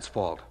all Dad's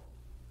fault.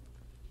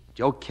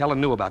 Joe Keller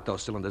knew about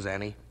those cylinders,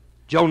 Annie.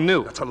 Joe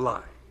knew. That's a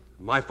lie.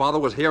 My father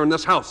was here in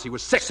this house. He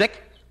was sick.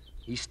 Sick?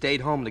 He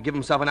stayed home to give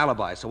himself an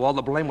alibi, so all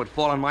the blame would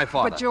fall on my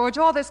father. But, George,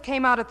 all this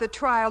came out at the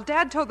trial.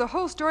 Dad told the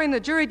whole story, and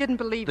the jury didn't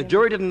believe him. The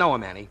jury didn't know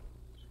him, Annie.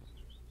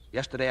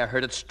 Yesterday I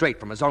heard it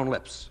straight from his own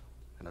lips,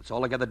 and it's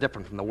altogether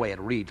different from the way it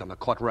reads on the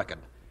court record.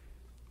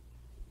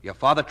 Your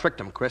father tricked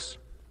him, Chris.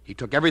 He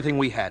took everything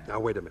we had. Now,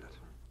 wait a minute.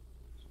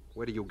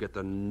 Where do you get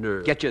the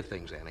nerve? Get your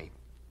things, Annie.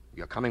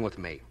 You're coming with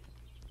me.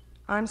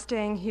 I'm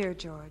staying here,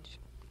 George,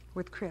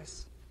 with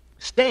Chris.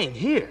 Staying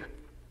here?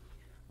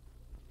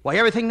 Why,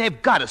 everything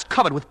they've got is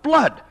covered with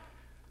blood.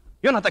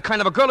 You're not the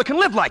kind of a girl who can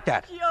live like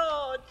that.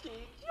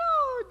 Georgie.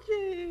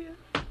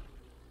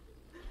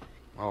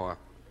 Oh,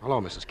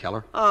 hello, Mrs.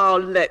 Keller. Oh,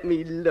 let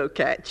me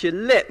look at you.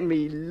 Let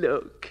me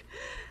look.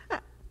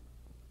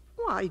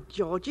 Why,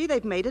 Georgie,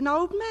 they've made an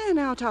old man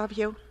out of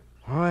you.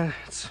 Well,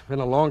 it's been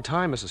a long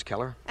time, Mrs.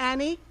 Keller.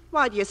 Annie,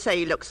 why do you say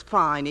he looks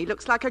fine? He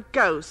looks like a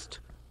ghost.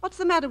 What's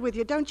the matter with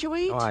you? Don't you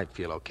eat? Oh, I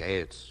feel okay.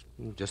 It's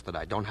just that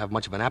I don't have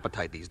much of an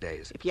appetite these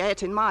days. If you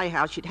ate in my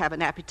house, you'd have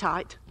an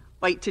appetite.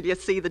 Wait till you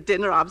see the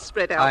dinner I've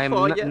spread out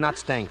for you. I'm not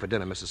staying for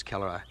dinner, Mrs.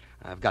 Keller.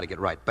 I've got to get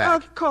right back.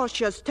 Of course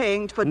you're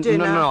staying for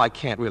dinner. No, I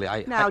can't really.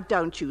 Now,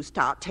 don't you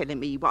start telling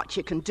me what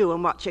you can do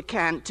and what you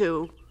can't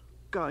do.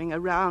 Going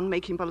around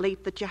making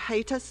believe that you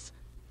hate us.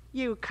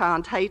 You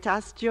can't hate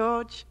us,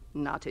 George.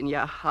 Not in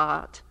your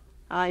heart.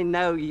 I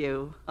know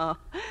you. Oh,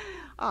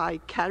 I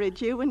carried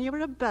you when you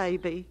were a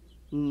baby.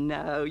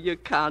 No, you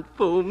can't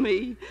fool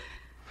me.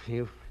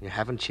 You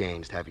haven't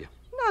changed, have you?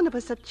 None of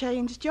us have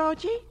changed,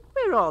 Georgie.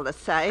 We're all the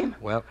same.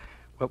 Well,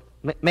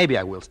 maybe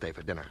I will stay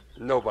for dinner.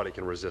 Nobody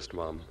can resist,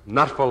 Mom.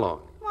 Not for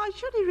long. Why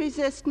should he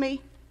resist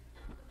me?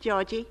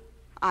 Georgie,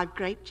 I've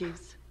grape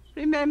juice.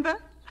 Remember?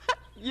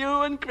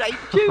 You and grape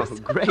juice. Oh,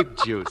 grape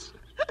juice.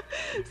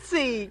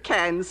 See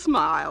Ken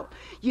smile.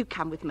 You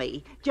come with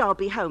me. Joe'll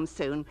be home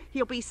soon.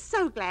 He'll be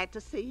so glad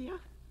to see you.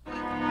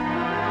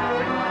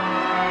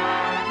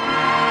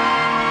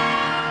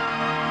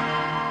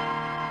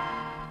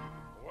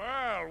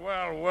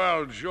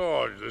 Well,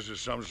 George, this is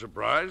some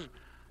surprise.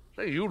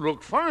 Say, you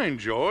look fine,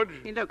 George.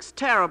 He looks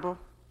terrible.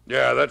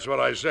 Yeah, that's what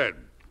I said.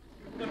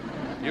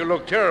 You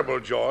look terrible,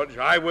 George.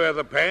 I wear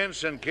the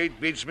pants and Kate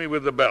beats me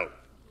with the belt.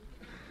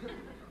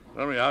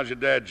 Tell me, how's your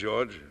dad,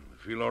 George?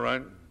 Feel all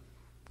right?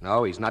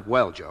 No, he's not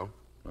well, Joe.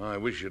 I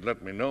wish you'd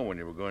let me know when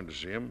you were going to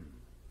see him.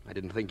 I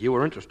didn't think you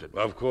were interested.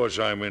 Of course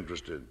I'm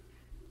interested.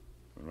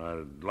 And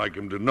I'd like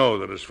him to know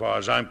that as far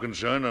as I'm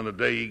concerned, on the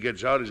day he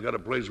gets out, he's got a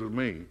place with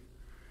me.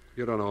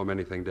 You don't owe him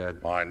anything,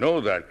 Dad. I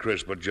know that,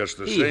 Chris, but just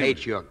the same... He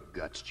hates your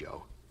guts,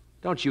 Joe.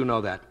 Don't you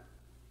know that?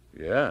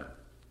 Yeah,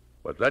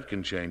 but that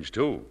can change,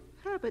 too.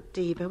 Herbert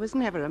Deever was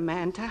never a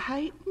man to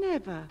hate,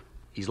 never.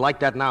 He's like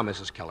that now,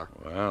 Mrs. Keller.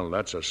 Well,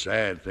 that's a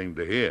sad thing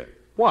to hear.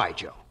 Why,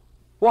 Joe?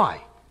 Why?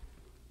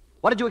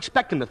 What did you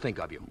expect him to think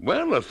of you?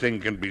 Well, a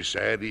thing can be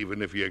sad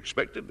even if you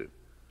expected it.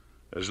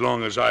 As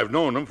long as I've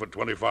known him for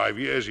 25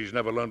 years, he's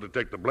never learned to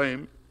take the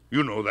blame.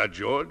 You know that,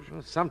 George.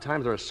 Well,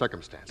 sometimes there are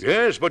circumstances.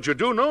 Yes, but you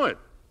do know it.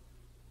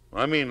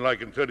 I mean,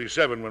 like in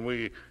 37 when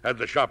we had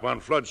the shop on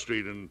Flood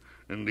Street and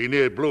he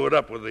near blew it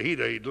up with the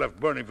heater he'd left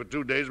burning for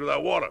 2 days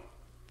without water.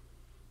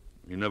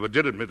 He never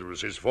did admit it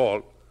was his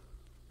fault.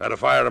 Had to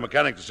fire a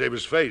mechanic to save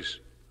his face.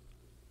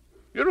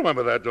 You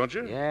remember that, don't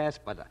you? Yes,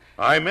 but...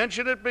 I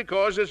mention it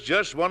because it's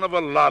just one of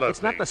a lot of things.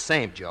 It's not the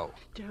same, Joe.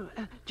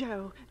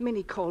 Joe,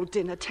 Minnie called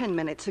dinner 10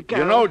 minutes ago.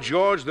 You know,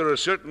 George, there are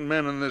certain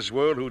men in this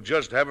world who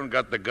just haven't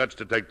got the guts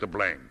to take the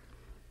blame.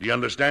 Do you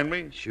understand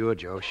me? Sure,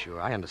 Joe, sure.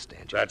 I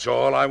understand you. That's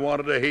all I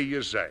wanted to hear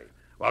you say.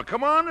 Well,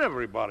 come on,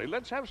 everybody.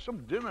 Let's have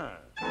some dinner.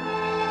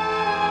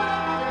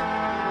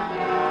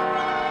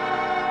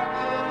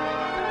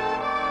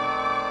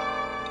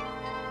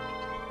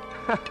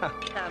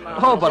 Come on.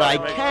 Oh, but I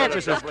can't,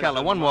 Mrs.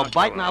 Keller. One more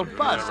bite and I'll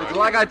bust. It's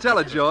like I tell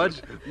her,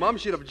 George. Mom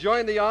should have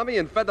joined the army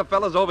and fed the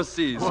fellas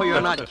overseas. Oh,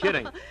 you're not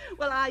kidding.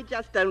 Well, I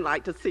just don't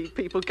like to see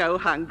people go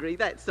hungry,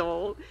 that's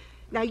all.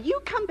 Now,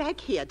 you come back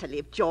here to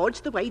live,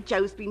 George, the way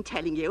Joe's been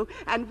telling you,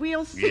 and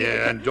we'll see.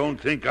 Yeah, and don't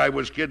think I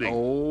was kidding.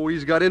 Oh,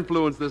 he's got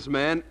influence, this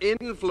man.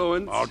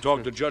 Influence. I'll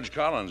talk to Judge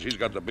Collins. He's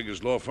got the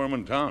biggest law firm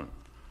in town.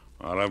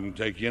 I'll have him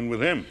take you in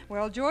with him.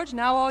 Well, George,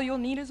 now all you'll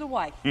need is a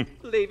wife.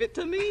 Leave it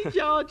to me,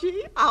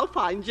 Georgie. I'll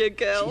find you a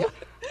girl.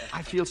 Gee,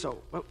 I feel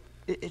so... Well,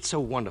 it's so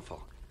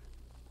wonderful.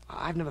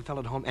 I've never felt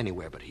at home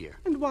anywhere but here.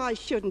 And why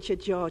shouldn't you,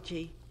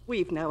 Georgie?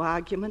 We've no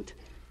argument.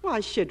 Why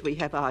should we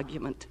have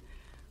argument?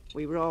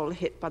 We were all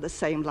hit by the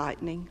same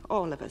lightning,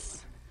 all of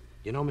us.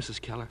 You know,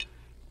 Mrs. Keller,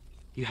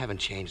 you haven't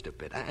changed a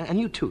bit. And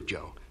you too,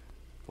 Joe.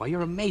 Why,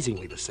 you're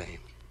amazingly the same.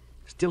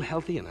 Still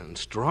healthy and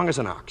strong as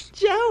an ox.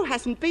 Joe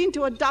hasn't been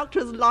to a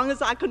doctor as long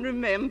as I can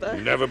remember.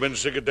 Never been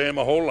sick a day in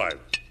my whole life.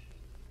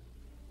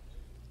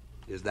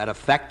 Is that a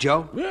fact,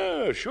 Joe?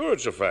 Yeah, sure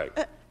it's a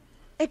fact.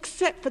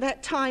 Except for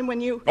that time when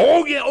you...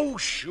 Oh, yeah, oh,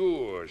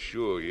 sure,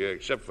 yeah,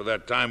 except for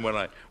that time when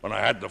I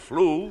had the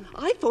flu.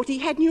 I thought he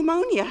had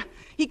pneumonia.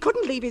 He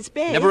couldn't leave his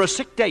bed. Never a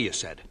sick day, you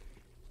said.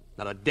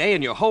 Not a day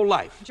in your whole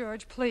life.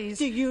 George, please.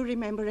 Do you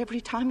remember every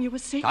time you were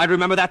sick? I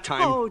remember that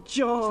time. Oh,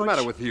 George. What's the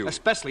matter with you?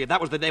 Especially if that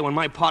was the day when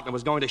my partner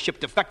was going to ship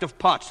defective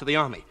parts to the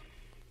Army.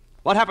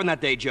 What happened that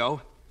day,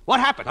 Joe?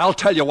 What happened? I'll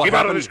tell you what Keep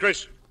happened. out of this,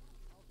 Chris.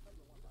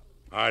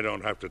 I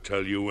don't have to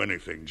tell you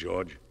anything,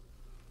 George.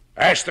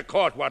 Ask the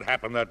court what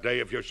happened that day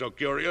if you're so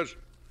curious.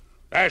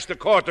 Ask the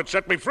court that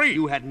set me free.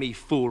 You had me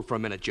fooled for a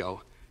minute,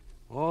 Joe.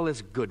 All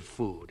this good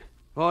food.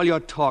 All your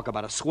talk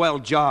about a swell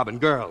job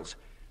and girls.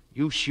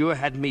 You sure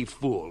had me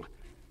fooled.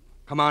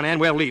 Come on, Ann,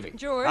 we're leaving.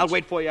 George. I'll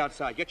wait for you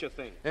outside. Get your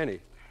thing.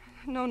 Annie.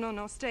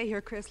 No. Stay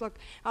here, Chris. Look,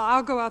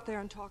 I'll go out there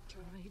and talk to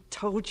her. I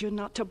told you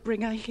not to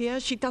bring her here.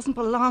 She doesn't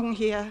belong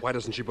here. Why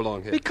doesn't she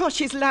belong here? Because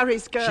she's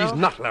Larry's girl. She's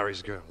not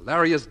Larry's girl.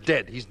 Larry is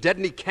dead. He's dead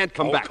and he can't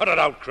come back. Cut it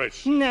out,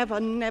 Chris. Never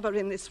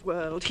in this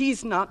world.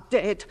 He's not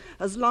dead.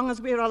 As long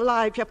as we're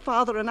alive, your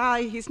father and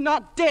I, he's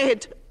not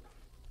dead.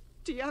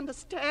 Do you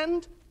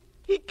understand?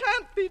 He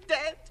can't be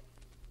dead.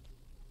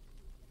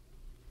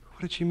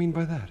 What did she mean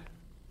by that?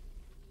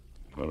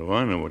 How do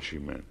I know what she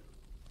meant?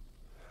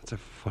 That's a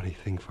funny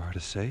thing for her to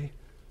say.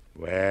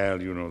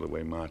 Well, you know the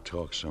way Ma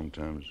talks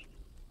sometimes.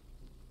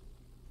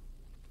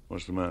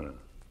 What's the matter?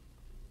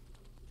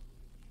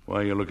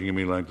 Why are you looking at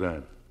me like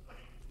that?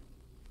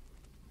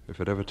 If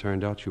it ever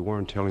turned out you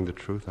weren't telling the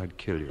truth, I'd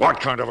kill you. What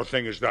kind of a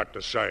thing is that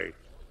to say?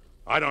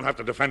 I don't have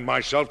to defend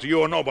myself to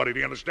you or nobody, do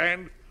you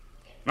understand?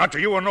 Not to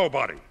you or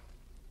nobody.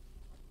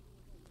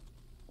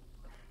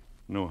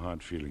 No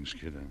hard feelings,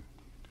 kid.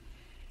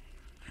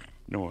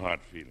 No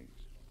hard feelings.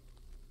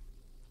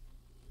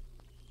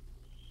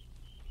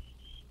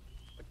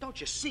 But don't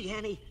you see,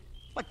 Annie?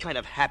 What kind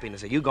of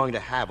happiness are you going to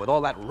have with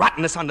all that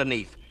rottenness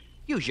underneath?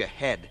 Use your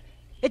head.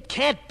 It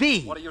can't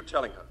be. What are you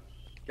telling her?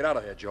 Get out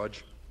of here,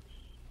 George.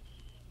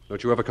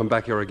 Don't you ever come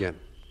back here again.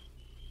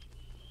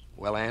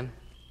 Well, Ann?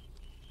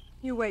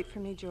 You wait for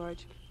me,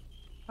 George.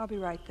 I'll be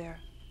right there.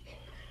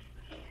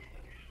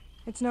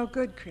 It's no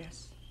good,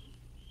 Chris.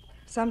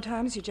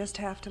 Sometimes you just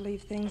have to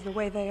leave things the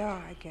way they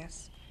are, I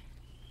guess.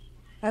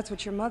 That's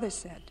what your mother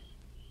said.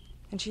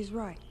 And she's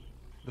right.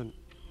 Then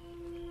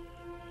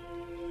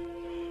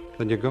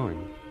you're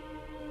going.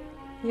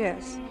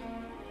 Yes.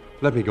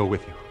 Let me go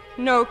with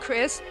you. No,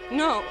 Chris,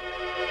 no.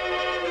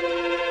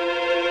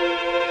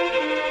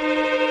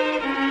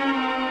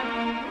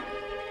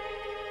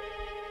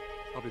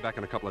 I'll be back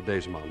in a couple of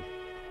days, Mom.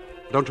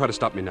 Don't try to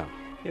stop me now.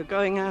 You're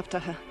going after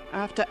her,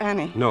 after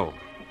Annie. No.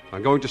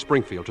 I'm going to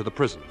Springfield, to the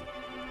prison.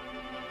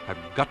 I've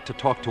got to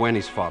talk to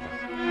Annie's father.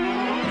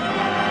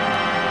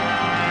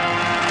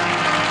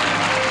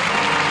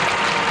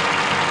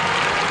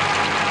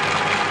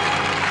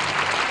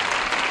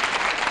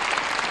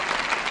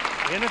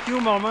 In a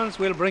few moments,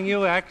 we'll bring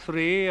you Act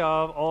 3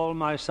 of All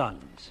My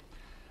Sons.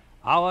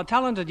 Our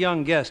talented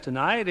young guest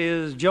tonight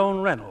is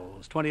Joan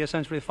Reynolds, 20th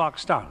Century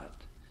Fox starlet.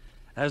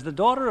 As the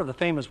daughter of the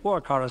famous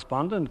war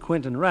correspondent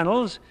Quentin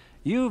Reynolds,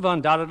 you've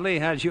undoubtedly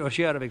had your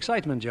share of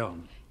excitement,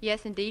 Joan.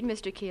 Yes, indeed,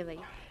 Mr. Keeley.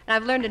 And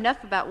I've learned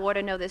enough about war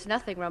to know there's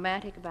nothing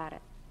romantic about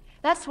it.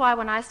 That's why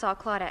when I saw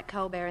Claudette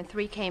Colbert in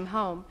 3 Came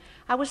Home,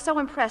 I was so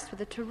impressed with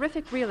the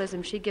terrific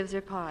realism she gives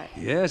her part.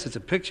 Yes, it's a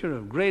picture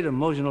of great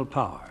emotional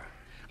power.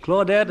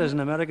 Claudette, as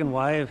an American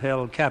wife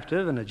held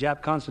captive in a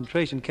Jap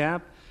concentration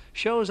camp,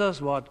 shows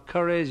us what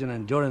courage and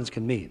endurance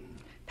can mean.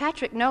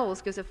 Patrick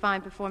Knowles gives a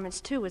fine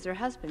performance, too, as her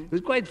husband. It was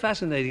quite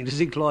fascinating to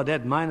see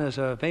Claudette minus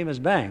her famous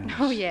bangs.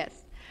 Oh,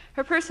 yes.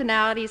 Her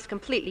personality is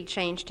completely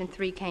changed in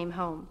 3 Came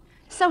Home.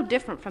 So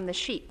different from the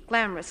chic,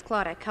 glamorous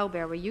Claudette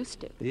Colbert we're used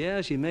to.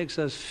 Yeah, she makes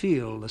us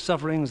feel the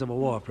sufferings of a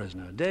war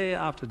prisoner, day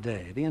after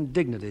day, the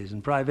indignities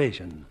and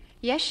privation.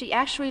 Yes, she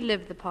actually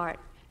lived the part.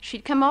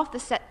 She'd come off the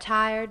set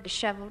tired,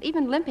 disheveled,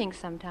 even limping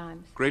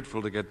sometimes.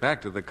 Grateful to get back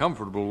to the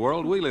comfortable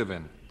world we live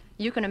in.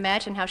 You can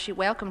imagine how she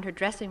welcomed her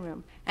dressing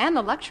room and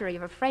the luxury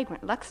of a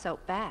fragrant Lux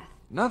soap bath.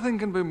 Nothing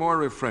can be more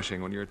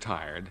refreshing when you're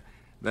tired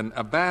than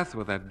a bath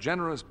with that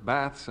generous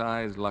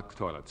bath-sized Lux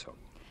toilet soap.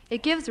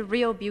 It gives a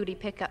real beauty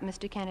pickup,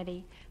 Mr.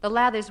 Kennedy. The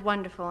lather's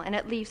wonderful, and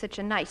it leaves such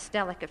a nice,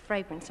 delicate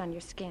fragrance on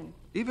your skin.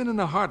 Even in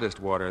the hardest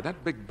water,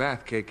 that big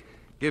bath cake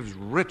gives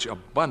rich,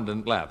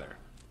 abundant lather.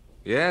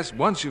 Yes,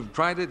 once you've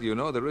tried it, you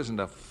know there isn't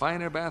a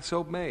finer bath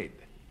soap made.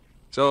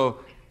 So,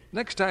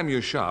 next time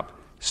you shop,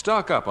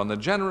 stock up on the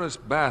generous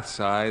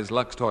bath-size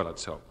Lux toilet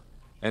soap.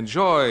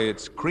 Enjoy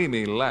its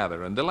creamy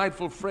lather and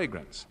delightful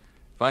fragrance.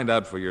 Find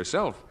out for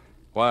yourself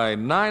why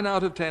 9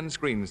 out of 10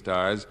 screen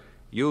stars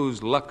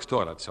use Lux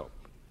toilet soap.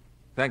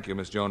 Thank you,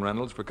 Miss Joan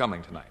Reynolds, for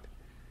coming tonight.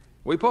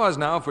 We pause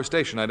now for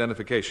station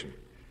identification.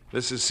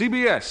 This is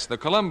CBS, the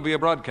Columbia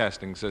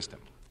Broadcasting System.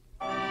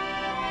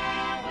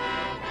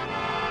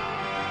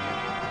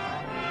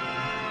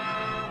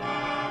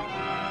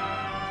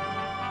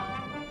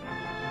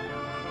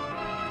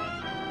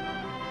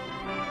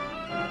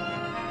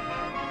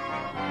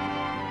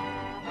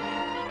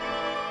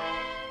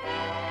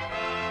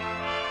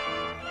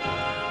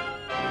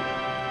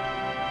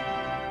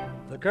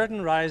 The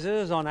curtain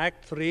rises on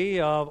Act 3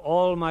 of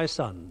All My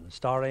Sons,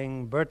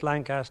 starring Burt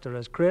Lancaster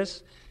as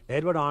Chris,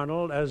 Edward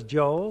Arnold as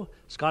Joe,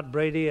 Scott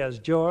Brady as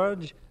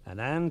George, and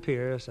Ann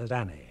Pierce as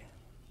Annie.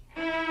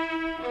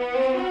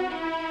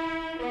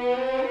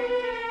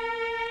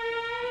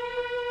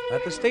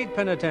 At the state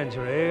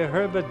penitentiary,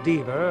 Herbert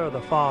Deever,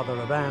 the father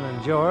of Ann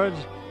and George,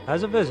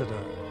 has a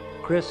visitor,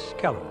 Chris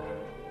Keller.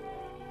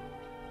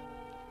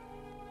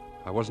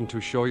 I wasn't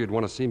too sure you'd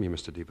want to see me,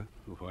 Mr. Deever.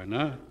 Why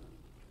not?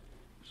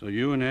 So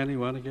you and Annie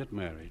want to get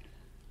married?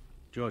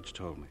 George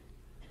told me.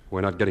 We're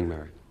not getting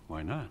married.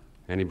 Why not?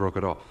 Annie broke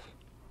it off.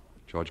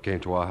 George came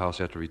to our house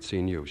after he'd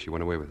seen you. She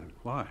went away with him.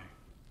 Why?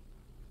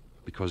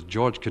 Because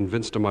George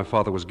convinced her my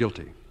father was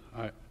guilty.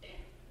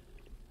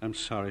 I'm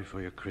sorry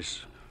for you,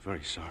 Chris.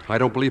 Very sorry. I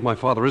don't believe my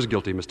father is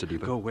guilty, Mr.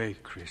 Deever. Go away,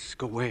 Chris.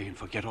 Go away and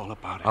forget all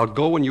about it. I'll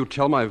go when you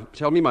tell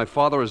me my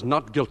father is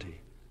not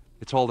guilty.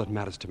 It's all that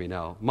matters to me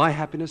now. My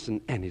happiness and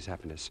Annie's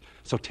happiness.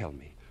 So tell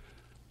me.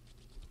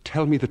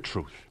 Tell me the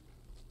truth.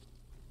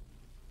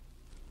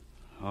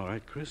 All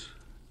right, Chris.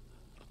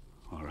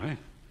 All right.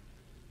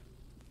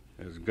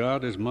 As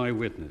God is my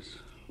witness,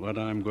 what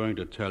I'm going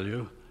to tell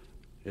you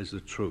is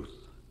the truth.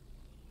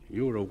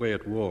 You were away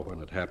at war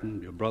when it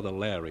happened. Your brother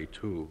Larry,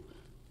 too.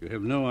 You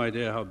have no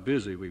idea how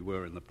busy we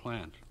were in the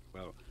plant.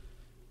 Well,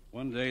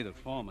 one day the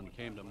foreman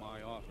came to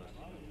my office.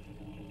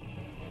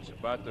 It's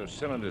about those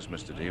cylinders,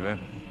 Mr. Deaver.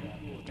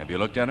 Have you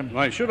looked at them?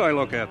 Why should I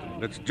look at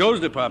them? It's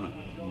Joe's department.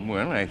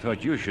 Well, I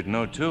thought you should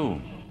know,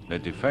 too. They're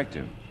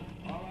defective.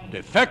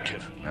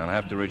 Defective? I'll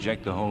have to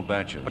reject the whole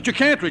batch of them. But you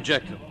can't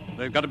reject them.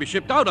 They've got to be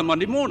shipped out on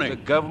Monday morning. The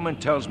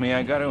government tells me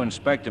I got to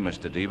inspect them,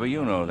 Mr. Deaver.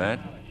 You know that.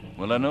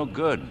 Well, they're no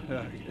good.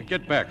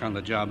 Get back on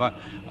the job.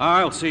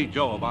 I'll see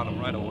Joe about them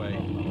right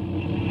away.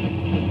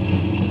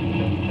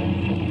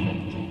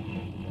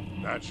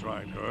 That's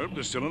right, Herb.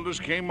 The cylinders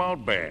came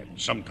out bad.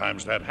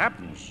 Sometimes that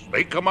happens.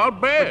 They come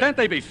out bad. But can't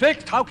they be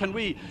fixed? How can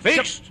we...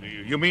 Fixed?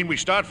 You mean we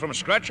start from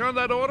scratch on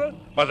that order?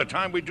 By the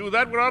time we do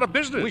that, we're out of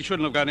business. We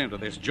shouldn't have got into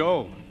this,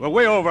 Joe. We're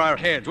way over our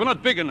heads. We're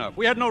not big enough.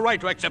 We had no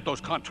right to accept those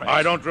contracts.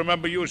 I don't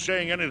remember you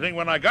saying anything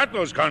when I got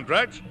those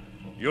contracts.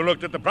 You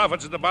looked at the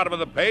profits at the bottom of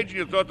the page and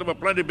you thought they were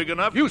plenty big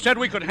enough. You said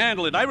we could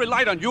handle it. I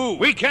relied on you.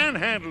 We can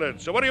handle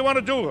it. So what do you want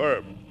to do,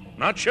 Herb?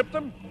 Not ship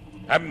them?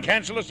 Have them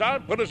cancel us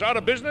out? Put us out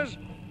of business?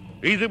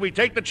 Either we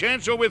take the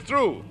chance or we're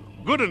through.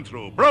 Good and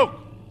through. Broke.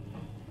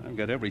 I've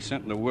got every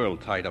cent in the world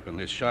tied up in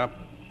this shop.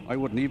 I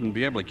wouldn't even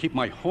be able to keep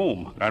my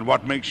home. And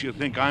what makes you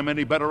think I'm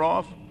any better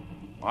off?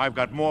 I've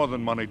got more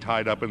than money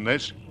tied up in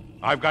this.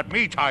 I've got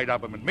me tied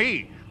up in it.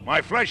 Me.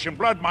 My flesh and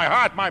blood, my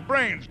heart, my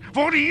brains.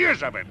 40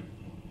 years of it.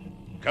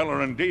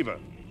 Keller and Deaver.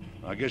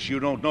 I guess you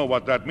don't know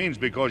what that means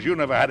because you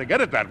never had to get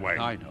it that way.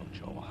 I know,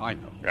 Joe. I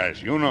know.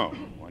 Yes, you know.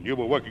 When you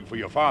were working for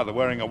your father,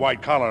 wearing a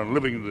white collar and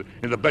living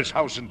in the best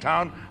house in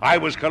town, I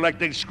was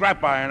collecting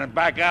scrap iron in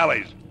back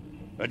alleys.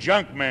 A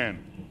junk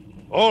man.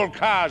 Old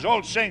cars,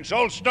 old sinks,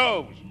 old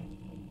stoves.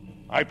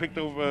 I picked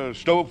up a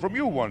stove from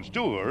you once,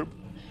 too, Herb.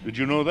 Did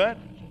you know that?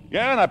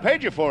 Yeah, and I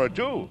paid you for it,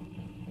 too.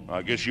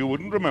 I guess you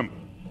wouldn't remember.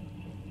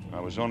 I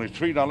was only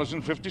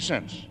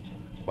 $3.50.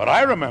 But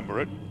I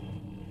remember it.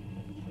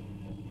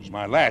 It was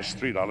my last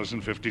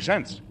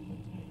 $3.50.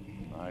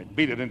 I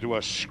beat it into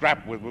a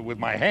scrap with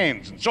my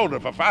hands and sold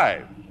it for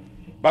 $5.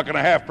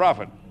 $1.50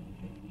 profit.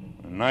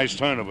 A nice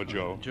turnover,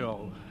 Joe.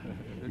 Joe.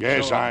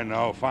 Yes, Joe. I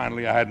know.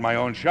 Finally, I had my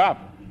own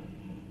shop.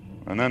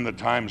 And then the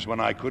times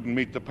when I couldn't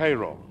meet the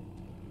payroll.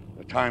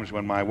 The times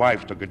when my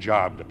wife took a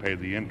job to pay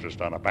the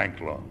interest on a bank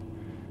loan.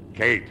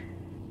 Kate,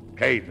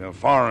 a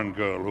foreign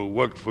girl who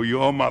worked for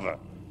your mother.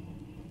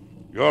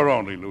 You're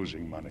only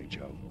losing money,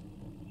 Joe.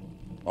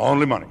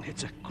 Only money.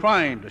 It's a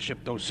crime to ship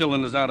those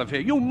cylinders out of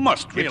here. You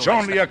must realize It's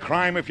only a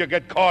crime if you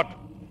get caught.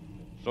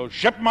 So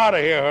ship them out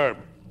of here, Herb.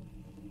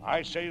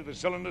 I say the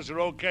cylinders are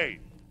okay.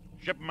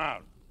 Ship them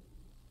out.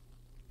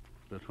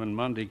 But when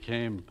Monday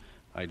came,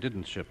 I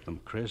didn't ship them,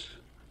 Chris.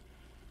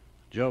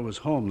 Joe was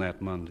home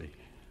that Monday.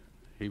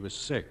 He was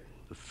sick.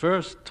 The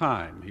first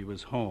time he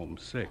was home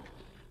sick.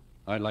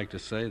 I'd like to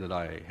say that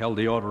I held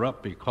the order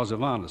up because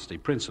of honesty,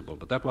 principle,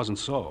 but that wasn't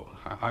so.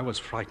 I was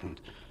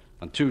frightened.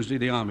 On Tuesday,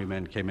 the Army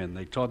men came in.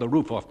 They tore the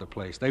roof off the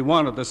place. They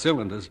wanted the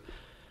cylinders.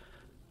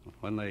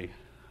 When they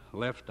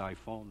left, I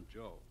phoned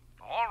Joe.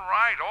 All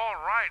right.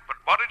 But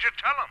what did you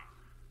tell him?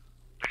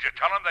 Did you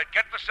tell him they'd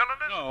get the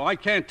cylinders? No, I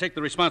can't take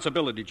the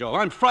responsibility, Joe.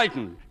 I'm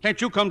frightened.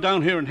 Can't you come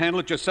down here and handle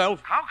it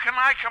yourself? How can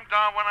I come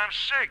down when I'm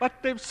sick? But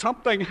if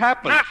something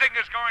happens... Nothing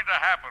is going to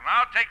happen.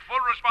 I'll take full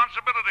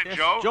responsibility, Yes,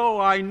 Joe.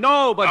 Joe, I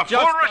know, but full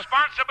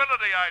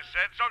responsibility, I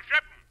said. So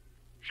ship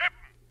him.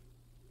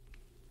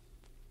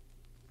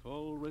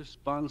 Full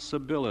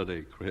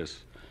responsibility,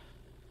 Chris.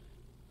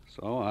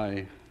 So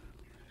I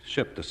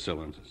shipped the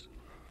cylinders.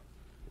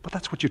 But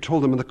that's what you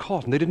told them in the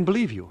court, and they didn't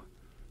believe you.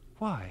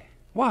 Why?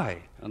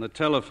 On the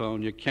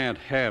telephone, you can't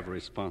have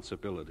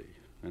responsibility.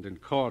 And in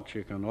court,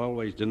 you can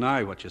always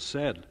deny what you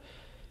said.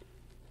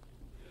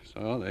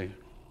 So they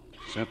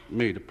sent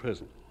me to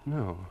prison.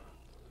 No.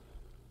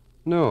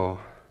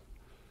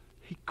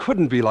 He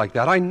couldn't be like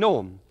that. I know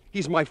him.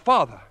 He's my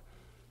father.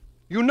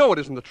 You know it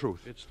isn't the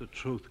truth. It's the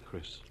truth,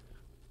 Chris.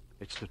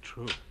 It's the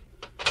truth.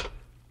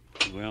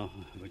 Well,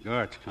 the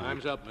guard's coming.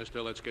 Time's up,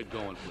 mister. Let's get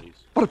going, please.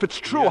 But if it's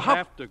true, You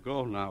have to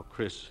go now,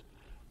 Chris.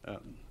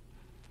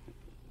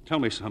 Tell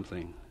me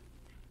something.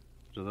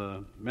 Do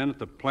the men at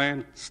the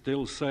plant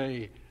still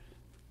say,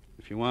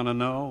 if you want to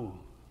know,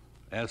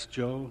 ask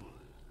Joe?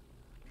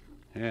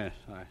 Yes,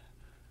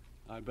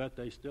 I bet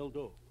they still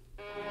do.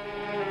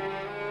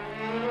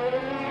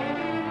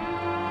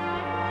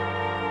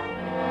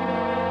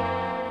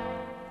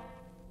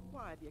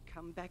 Why have you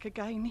come back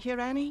again here,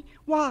 Annie?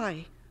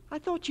 Why? I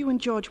thought you and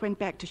George went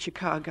back to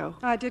Chicago.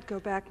 I did go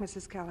back,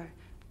 Mrs. Keller,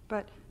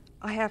 but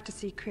I have to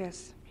see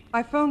Chris.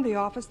 I phoned the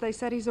office. They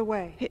said he's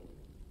away.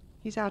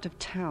 He's out of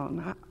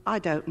town. I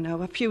don't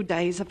know, a few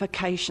days of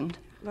vacation.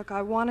 Look,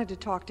 I wanted to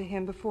talk to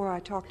him before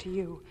I talked to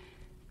you,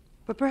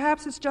 but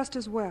perhaps it's just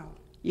as well.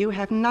 You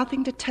have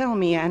nothing to tell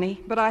me,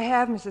 Annie. But I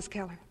have, Mrs.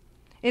 Keller.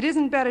 It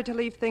isn't better to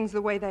leave things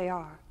the way they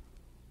are.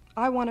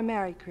 I want to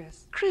marry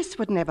Chris. Chris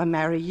would never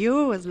marry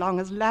you as long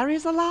as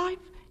Larry's alive.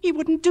 He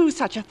wouldn't do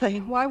such a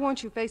thing. Why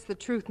won't you face the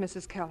truth,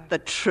 Mrs. Keller? The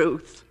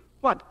truth?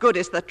 What good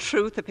is the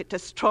truth if it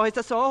destroys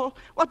us all?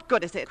 What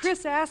good is it?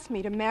 Chris asked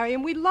me to marry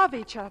him. We love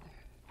each other.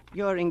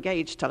 You're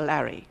engaged to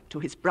Larry, to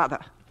his brother.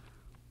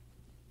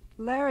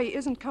 Larry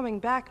isn't coming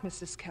back,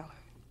 Mrs. Keller.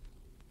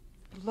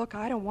 But look,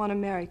 I don't want to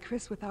marry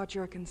Chris without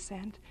your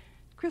consent.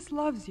 Chris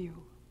loves you.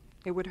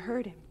 It would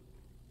hurt him.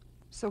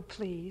 So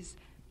please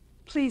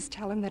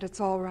tell him that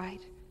it's all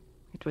right.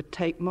 It would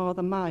take more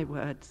than my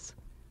words.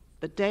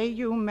 The day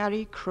you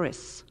marry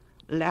Chris,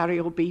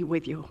 Larry will be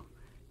with you.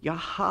 Your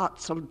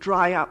hearts will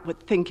dry up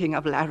with thinking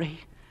of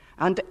Larry.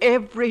 And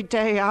every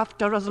day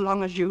after, as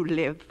long as you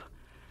live.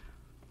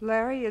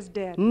 Larry is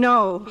dead.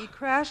 No. He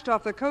crashed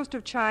off the coast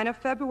of China,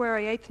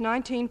 February 8th,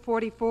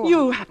 1944.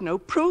 You have no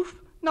proof.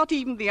 Not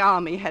even the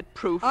Army had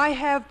proof. I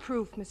have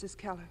proof, Mrs.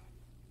 Keller.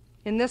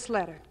 In this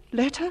letter.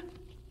 Letter?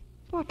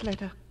 What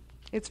letter?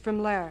 It's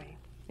from Larry.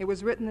 It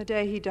was written the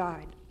day he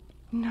died.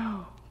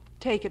 No.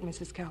 Take it,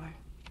 Mrs. Keller.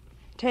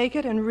 Take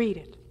it and read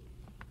it.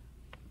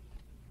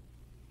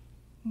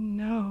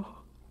 No.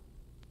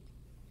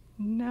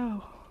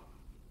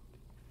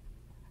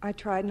 I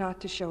tried not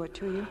to show it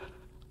to you.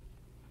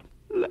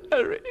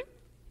 Larry.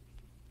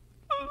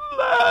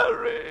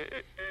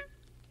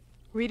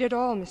 Read it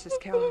all, Mrs.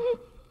 Keller.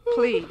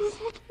 Please.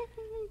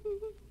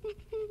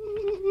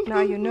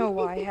 Now you know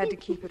why I had to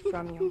keep it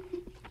from you.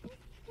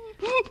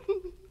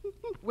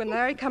 When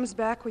Larry comes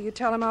back, will you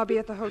tell him I'll be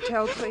at the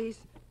hotel, please?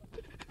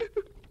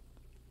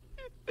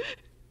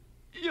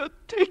 You're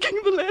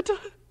taking the letter?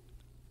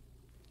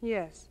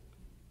 Yes.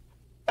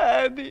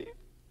 Annie,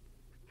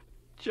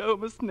 Joe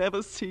must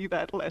never see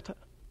that letter.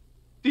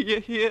 Do you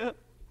hear?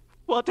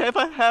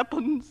 Whatever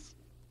happens,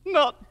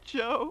 not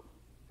Joe.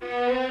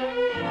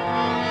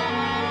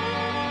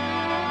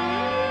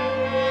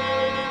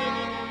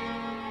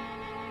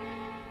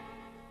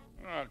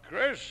 Oh,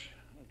 Chris,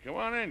 come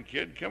on in,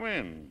 kid. Come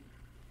in.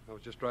 I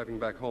was just driving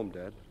back home,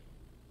 Dad.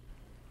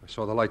 I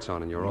saw the lights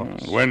on in your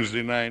office.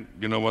 Wednesday night.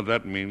 You know what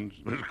that means.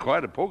 It's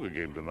quite a poker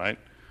game tonight.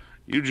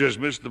 You just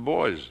missed the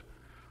boys.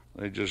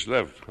 They just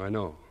left. I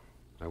know.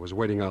 I was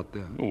waiting out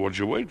there. Well, what'd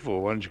you wait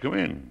for? Why didn't you come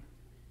in?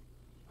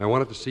 I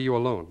wanted to see you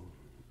alone.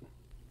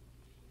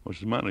 What's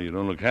the matter? You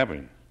don't look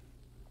happy.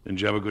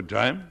 Didn't you have a good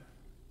time?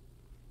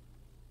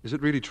 Is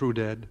it really true,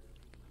 Dad?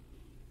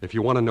 If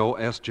you want to know,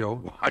 ask Joe.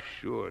 Why,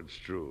 sure, it's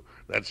true.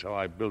 That's how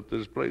I built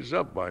this place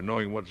up, by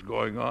knowing what's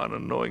going on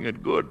and knowing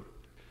it good.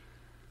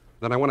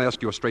 Then I want to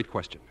ask you a straight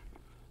question.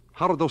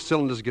 How did those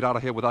cylinders get out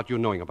of here without you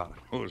knowing about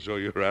it? Oh, so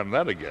you're on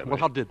that again. Well,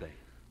 how did they?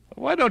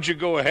 Why don't you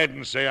go ahead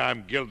and say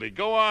I'm guilty?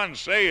 Go on,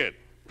 say it.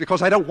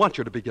 Because I don't want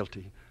you to be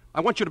guilty.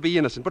 I want you to be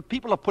innocent, but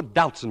people have put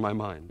doubts in my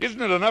mind.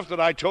 Isn't it enough that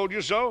I told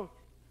you so?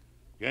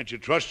 Can't you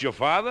trust your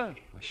father?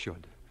 I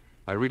should.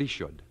 I really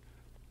should.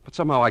 But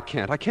somehow I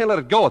can't. I can't let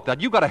it go at that.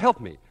 You've got to help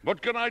me.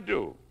 What can I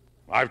do?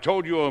 I've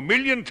told you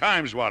 1,000,000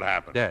 times what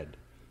happened.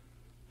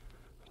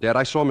 Dad,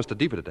 I saw Mr.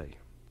 Deever today.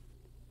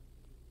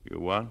 You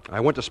what? I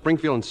went to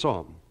Springfield and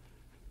saw him.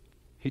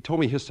 He told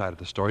me his side of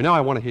the story. Now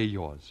I want to hear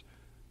yours.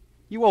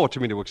 You owe it to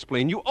me to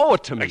explain. You owe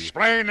it to me.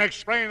 Explain.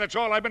 That's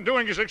all I've been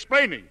doing is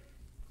explaining.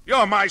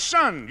 You're my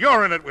son.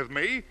 You're in it with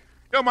me.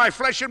 You're my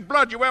flesh and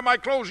blood. You wear my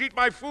clothes, eat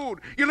my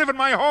food. You live in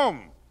my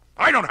home.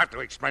 I don't have to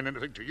explain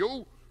anything to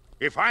you.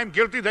 If I'm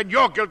guilty, then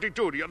you're guilty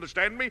too. Do you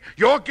understand me?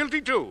 You're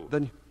guilty too.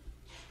 Then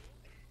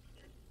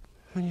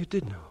you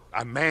did know.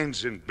 A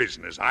man's in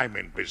business. I'm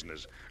in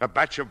business. A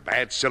batch of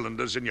bad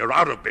cylinders and you're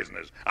out of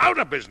business. Out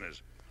of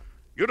business.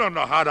 You don't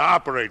know how to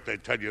operate, they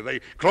tell you. They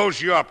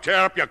close you up,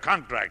 tear up your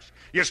contracts.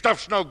 Your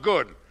stuff's no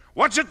good.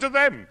 What's it to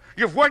them?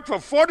 You've worked for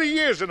 40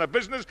 years in a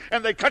business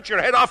and they cut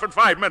your head off in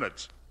 5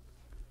 minutes.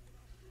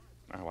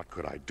 Now, what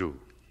could I do?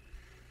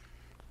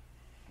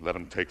 Let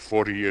them take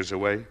 40 years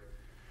away?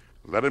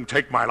 Let them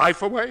take my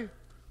life away?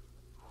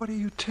 What are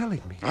you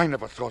telling me? I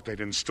never thought they'd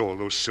install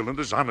those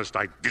cylinders. Honest,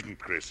 I didn't,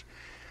 Chris.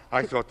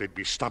 I thought they'd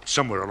be stopped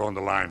somewhere along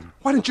the line.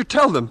 Why didn't you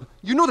tell them?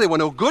 You knew they were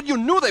no good. You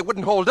knew they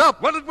wouldn't hold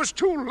up. Well, it was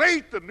too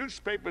late. The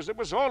newspapers, it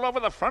was all over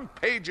the front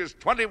pages.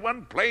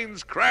 21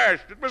 planes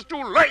crashed. It was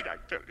too late, I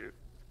tell you.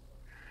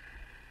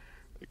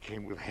 They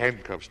came with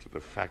handcuffs to the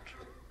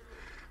factory.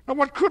 Now,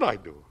 what could I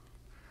do?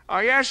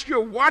 I ask you,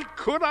 what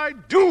could I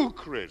do,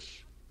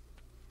 Chris?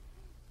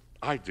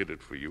 I did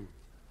it for you.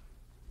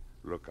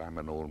 Look, I'm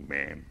an old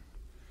man.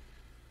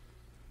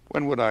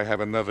 When would I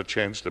have another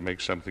chance to make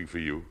something for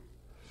you?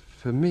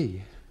 For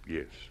me?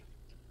 Yes.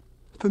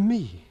 For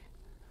me?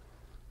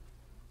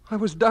 I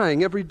was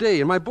dying every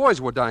day, and my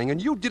boys were dying,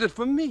 and you did it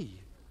for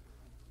me.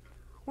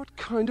 What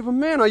kind of a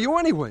man are you,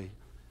 anyway?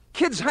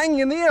 Kids hanging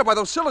in the air by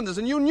those cylinders,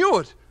 and you knew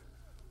it.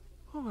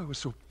 Oh, I was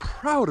so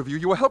proud of you.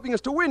 You were helping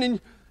us to win, and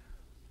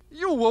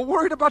you were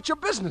worried about your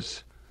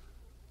business.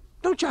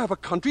 Don't you have a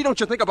country? Don't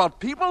you think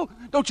about people?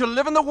 Don't you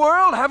live in the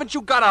world? Haven't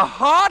you got a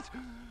heart?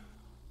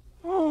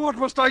 Oh, what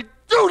must I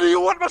do to you?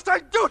 What must I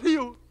do to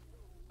you?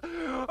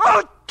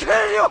 I'll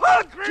kill you!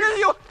 I'll kill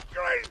you!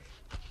 Grace!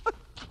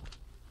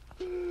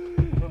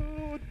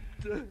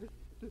 Oh,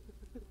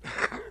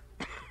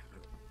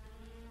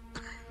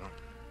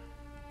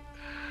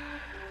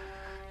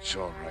 It's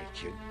all right,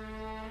 kid.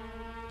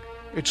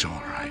 It's all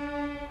right.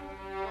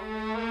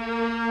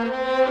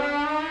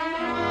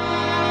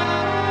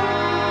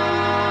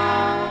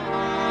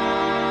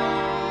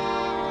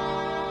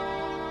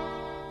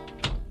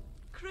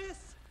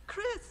 Chris!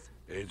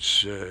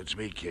 It's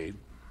me, Kate.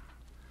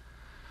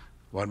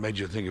 What made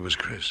you think it was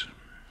Chris?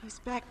 He's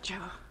back, Joe.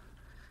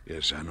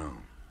 Yes, I know.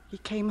 He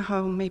came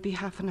home maybe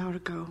half an hour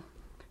ago.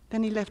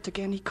 Then he left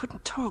again. He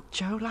couldn't talk,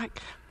 Joe,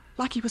 like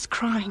he was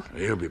crying.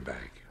 He'll be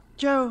back.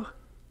 Joe,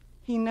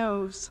 he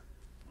knows.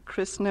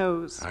 Chris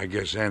knows. I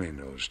guess Annie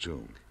knows,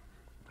 too.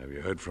 Have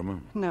you heard from her?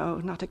 No,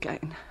 not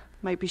again.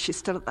 Maybe she's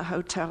still at the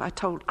hotel. I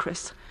told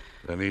Chris.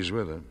 Then he's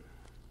with her.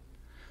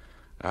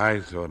 I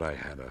thought I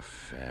had a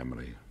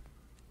family.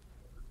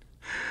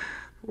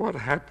 What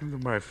happened to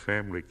my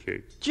family,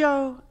 Kate?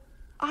 Joe,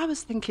 I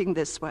was thinking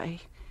this way.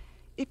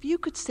 If you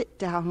could sit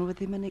down with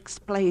him and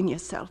explain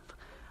yourself.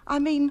 I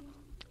mean,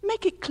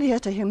 make it clear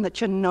to him that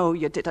you know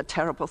you did a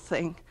terrible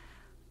thing.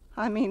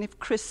 I mean, if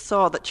Chris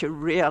saw that you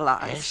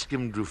realized... Ask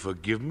him to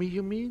forgive me,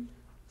 you mean?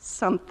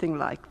 Something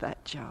like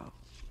that, Joe.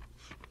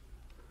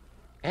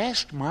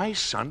 Ask my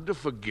son to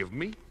forgive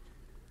me?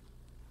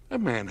 A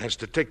man has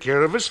to take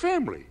care of his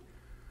family.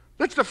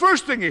 That's the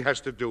first thing he has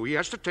to do. He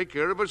has to take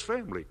care of his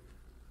family.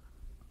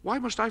 Why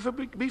must I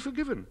be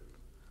forgiven?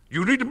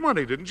 You needed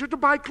money, didn't you, to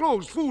buy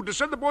clothes, food, to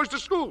send the boys to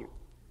school?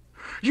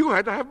 You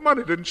had to have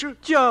money, didn't you?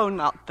 Joe,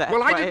 not that way.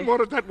 Well, I didn't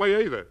want it that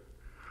way either.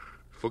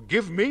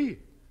 Forgive me.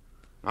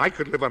 I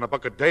could live on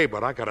 $1 a day,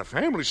 but I got a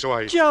family, so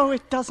I... Joe,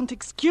 it doesn't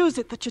excuse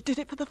it that you did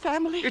it for the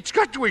family. It's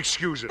got to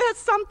excuse it. There's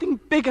something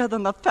bigger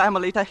than the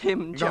family to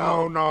him,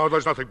 Joe. No,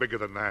 there's nothing bigger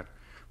than that.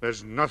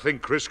 There's nothing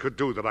Chris could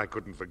do that I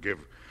couldn't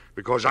forgive,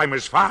 because I'm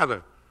his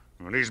father,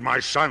 and he's my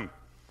son.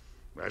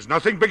 There's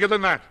nothing bigger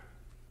than that.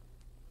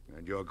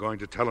 And you're going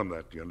to tell him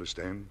that, do you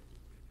understand?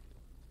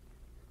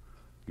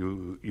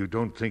 You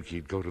don't think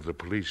he'd go to the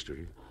police, do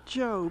you?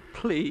 Joe,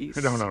 please.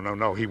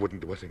 No. He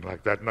wouldn't do a thing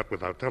like that, not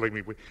without telling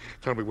me.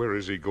 Tell me, where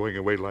is he going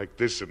away like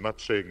this and not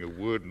saying a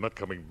word and not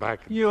coming back?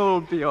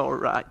 You'll be all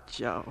right,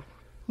 Joe.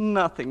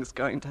 Nothing's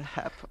going to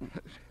happen.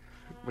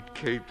 But,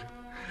 Kate,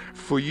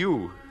 for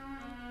you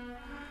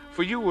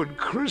and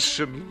Chris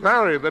and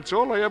Larry, that's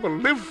all I ever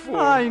lived for.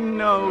 I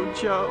know,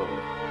 Joe.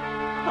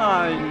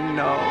 I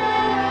know.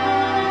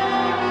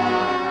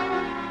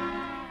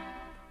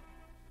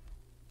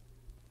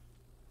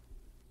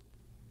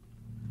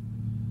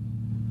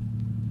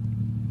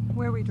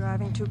 Where are we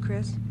driving to,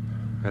 Chris?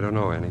 I don't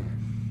know, Annie.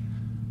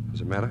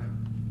 Does it matter?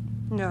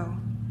 No.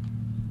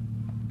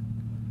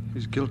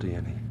 He's guilty,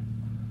 Annie.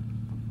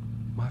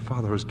 My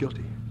father is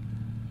guilty.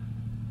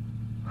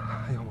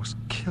 I almost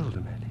killed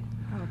him, Annie.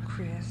 Oh,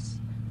 Chris.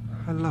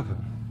 I love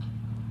him.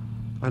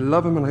 I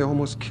love him, and I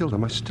almost killed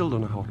him. I still don't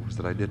know how it was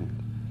that I didn't.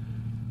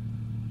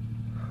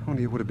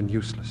 Only it would have been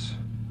useless.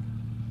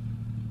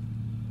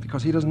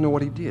 Because he doesn't know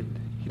what he did.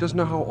 He doesn't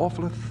know how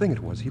awful a thing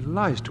it was. He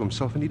lies to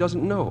himself, and he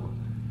doesn't know.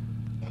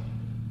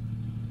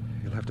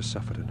 to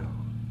suffer to know.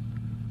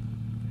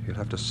 You'll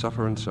have to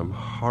suffer in some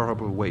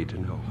horrible way to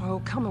know.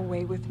 Oh, come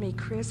away with me,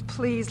 Chris.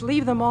 Please,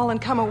 leave them all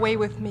and come away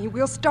with me.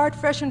 We'll start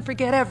fresh and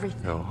forget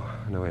everything.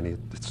 No, Annie,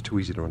 it's too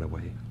easy to run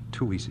away.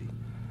 Too easy.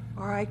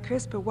 All right,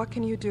 Chris, but what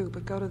can you do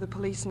but go to the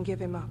police and give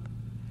him up?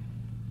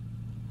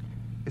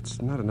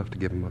 It's not enough to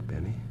give him up,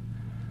 Annie.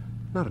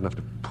 Not enough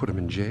to put him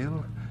in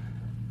jail.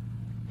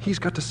 He's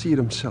got to see it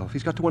himself.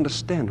 He's got to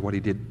understand what he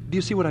did. Do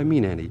you see what I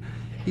mean, Annie?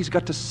 He's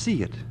got to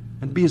see it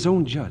and be his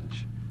own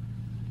judge.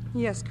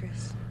 Yes,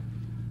 Chris.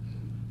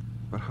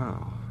 But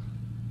how?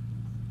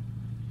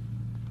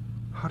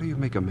 How do you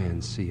make a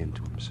man see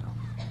into himself?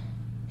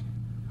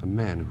 A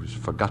man who's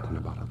forgotten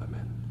about other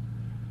men,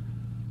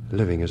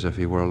 living as if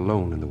he were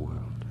alone in the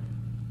world.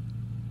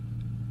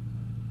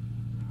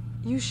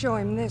 You show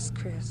him this,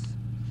 Chris.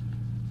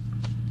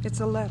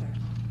 It's a letter.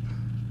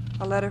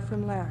 A letter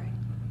from Larry.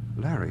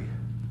 Larry?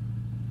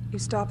 You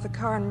stop the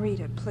car and read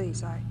it,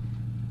 please.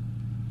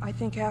 I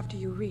think after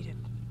you read it,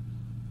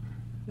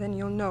 then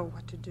you'll know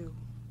what to do.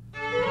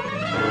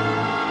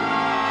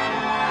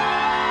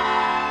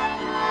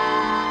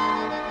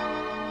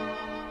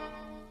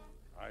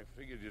 I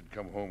figured you'd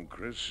come home,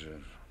 Chris.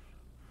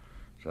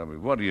 Tell me,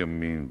 what do you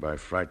mean by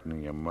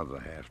frightening your mother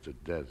half to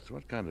death?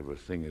 What kind of a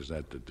thing is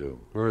that to do?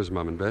 Where is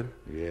Mom in bed?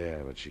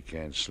 Yeah, but she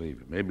can't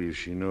sleep. Maybe if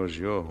she knows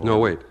you're home... No,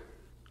 wait.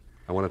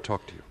 I want to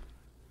talk to you.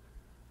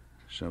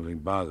 Something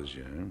bothers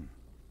you, huh?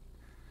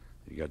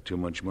 You got too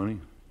much money?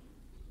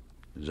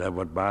 Is that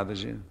what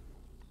bothers you?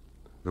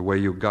 The way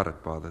you got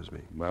it bothers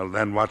me. Well,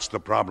 then what's the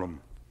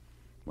problem?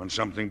 When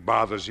something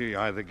bothers you, you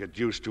either get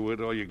used to it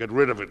or you get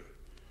rid of it.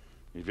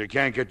 If you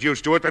can't get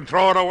used to it, then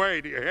throw it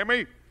away. Do you hear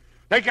me?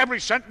 Take every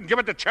cent and give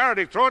it to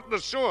charity. Throw it in the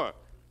sewer.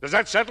 Does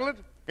that settle it?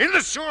 In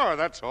the sewer,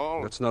 that's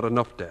all. That's not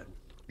enough, Dad.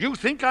 You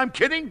think I'm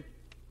kidding?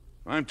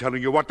 I'm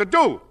telling you what to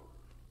do.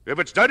 If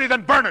it's dirty,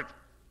 then burn it.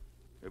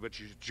 If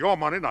it's your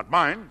money, not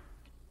mine.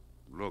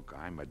 Look,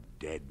 I'm a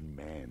dead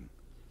man.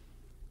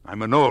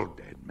 I'm an old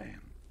dead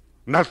man.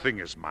 Nothing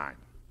is mine.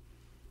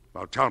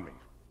 Now tell me.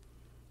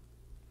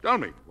 Tell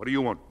me, what do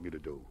you want me to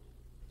do?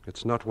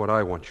 It's not what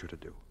I want you to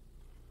do.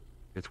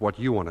 It's what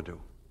you want to do.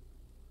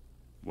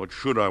 What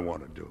should I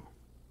want to do?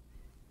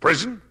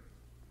 Prison?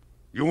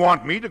 You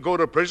want me to go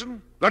to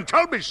prison? Then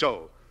tell me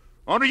so.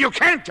 Only you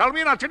can't tell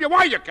me, and I'll tell you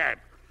why you can't.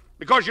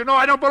 Because you know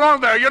I don't belong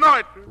there. You know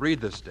it.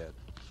 Read this, Dad.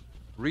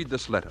 Read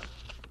this letter.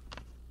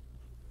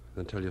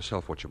 Then tell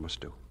yourself what you must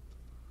do.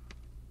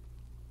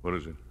 What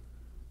is it?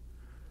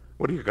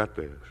 What do you got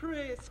there?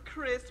 Chris,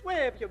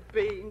 where have you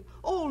been?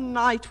 All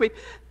night we...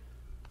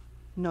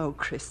 No,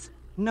 Chris.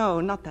 No,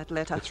 not that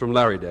letter. It's from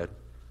Larry, Dad.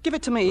 Give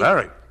it to me.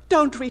 Larry?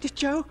 Don't read it,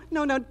 Joe.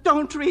 No,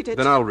 don't read it.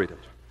 Then I'll read it.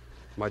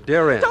 My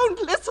dear Ann.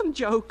 Don't listen,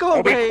 Joe. Go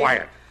away. Be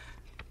quiet.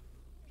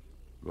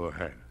 Go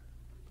ahead.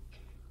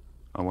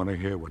 I want to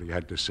hear what he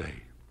had to say.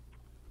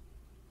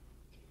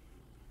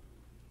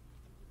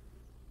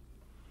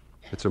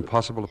 It's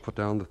impossible to put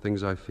down the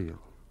things I feel,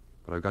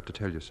 but I've got to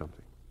tell you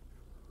something.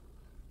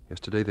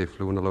 Yesterday they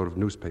flew in a load of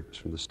newspapers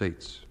from the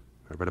States.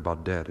 I read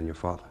about Dad and your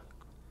father.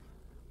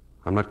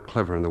 I'm not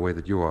clever in the way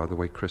that you are, the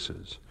way Chris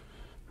is,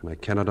 and I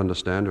cannot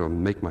understand or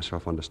make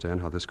myself understand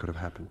how this could have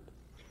happened.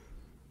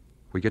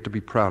 We get to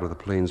be proud of the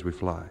planes we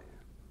fly.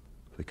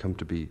 They come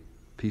to be,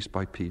 piece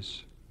by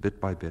piece,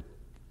 bit by bit,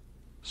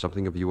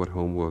 something of you at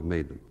home who have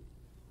made them.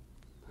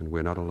 And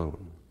we're not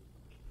alone.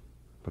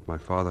 But my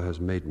father has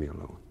made me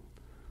alone.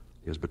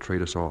 He has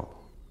betrayed us all.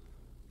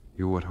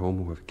 You at home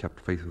who have kept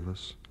faith with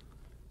us,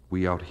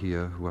 we out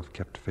here who have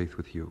kept faith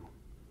with you.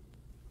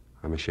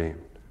 I'm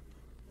ashamed.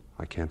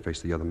 I can't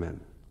face the other men.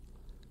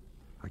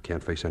 I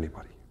can't face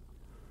anybody.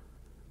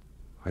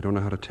 I don't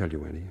know how to tell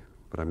you, Annie,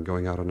 but I'm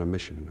going out on a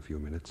mission in a few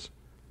minutes,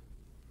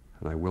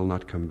 and I will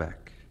not come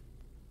back.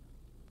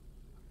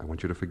 I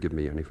want you to forgive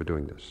me, Annie, for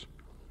doing this.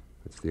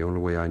 It's the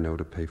only way I know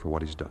to pay for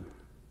what he's done.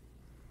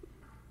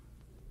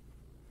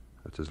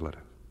 That's his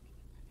letter.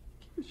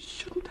 You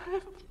shouldn't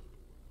have.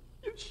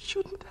 You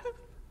shouldn't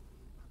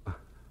have.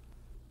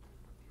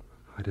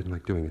 I didn't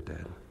like doing it,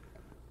 Dad.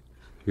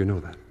 You know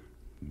that.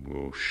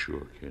 Oh,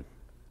 sure, kid.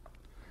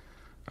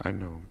 I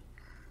know.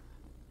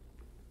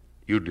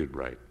 You did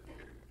right.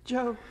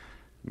 Joe.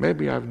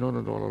 Maybe I've known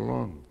it all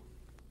along.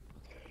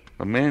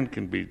 A man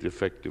can be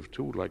defective,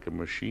 too, like a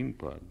machine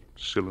part,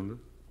 cylinder.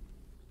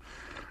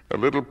 A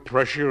little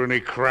pressure and he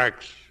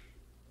cracks.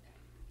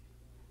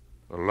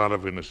 A lot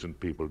of innocent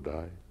people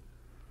die.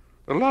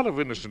 A lot of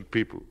innocent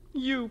people.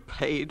 You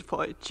paid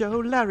for it, Joe.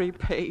 Larry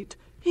paid.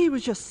 He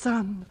was your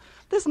son.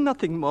 There's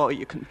nothing more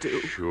you can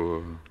do.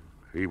 Sure,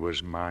 he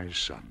was my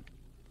son.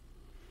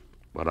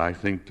 But I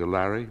think to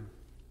Larry,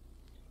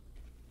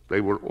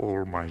 they were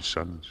all my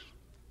sons.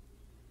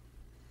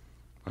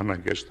 And I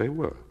guess they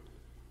were.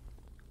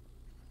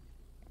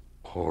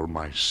 All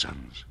my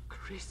sons.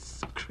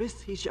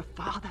 Chris, he's your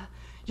father.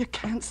 You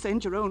can't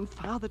send your own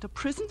father to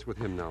prison. It's with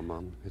him now,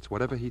 Mom. It's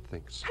whatever he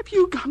thinks. Have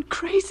you gone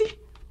crazy?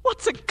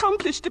 What's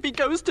accomplished if he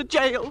goes to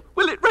jail?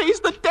 Will it raise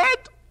the dead?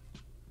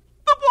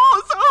 The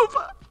war's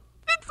over.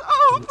 It's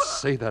over. Don't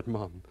say that,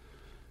 Mom.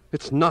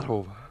 It's not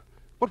over.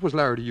 What was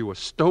Larry to you, a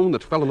stone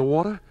that fell in the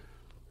water?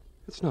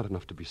 It's not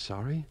enough to be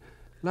sorry.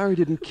 Larry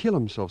didn't kill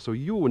himself so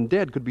you and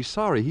Dad could be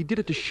sorry. He did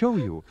it to show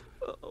you.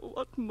 Oh,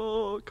 what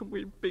more can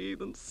we be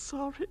than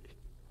sorry?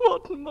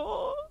 What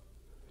more?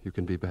 You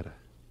can be better.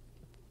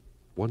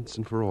 Once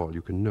and for all,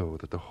 you can know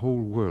that the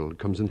whole world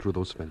comes in through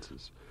those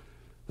fences.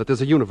 That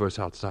there's a universe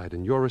outside,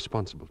 and you're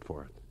responsible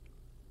for it.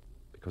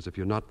 Because if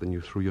you're not, then you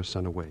threw your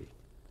son away.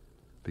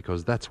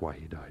 Because that's why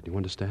he died. You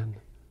understand?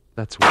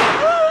 That's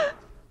why.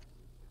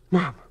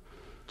 Mom.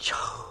 Joe.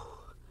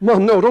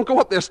 Mom, no, don't go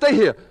up there. Stay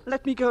here.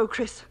 Let me go,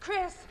 Chris.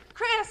 Chris,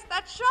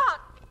 that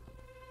shot!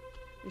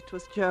 It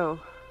was Joe.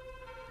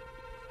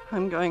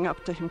 I'm going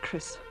up to him,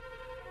 Chris.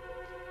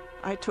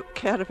 I took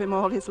care of him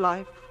all his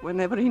life,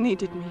 whenever he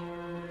needed me.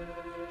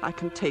 I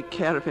can take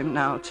care of him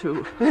now,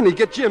 too. Annie,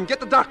 get Jim. Get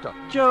the doctor.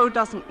 Joe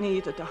doesn't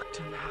need a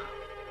doctor now.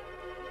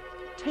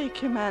 Take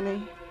him,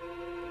 Annie.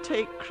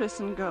 Take Chris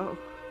and go.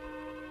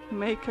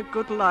 Make a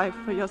good life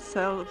for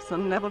yourselves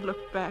and never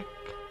look back.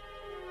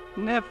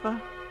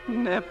 Never,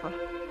 never.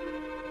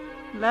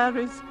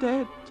 Larry's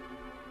dead,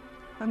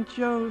 and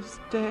Joe's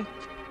dead.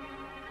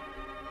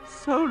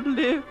 So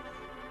live.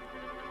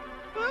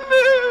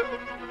 Live!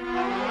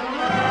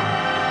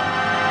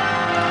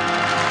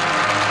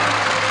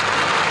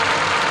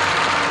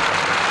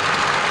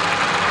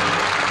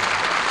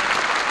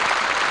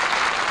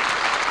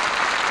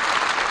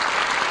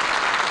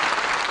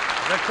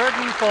 The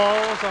curtain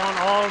falls on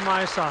All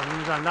My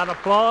Sons, and that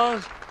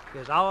applause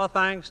is our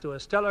thanks to a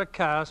stellar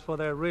cast for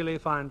their really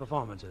fine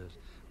performances.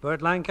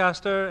 Burt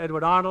Lancaster,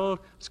 Edward Arnold,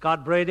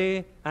 Scott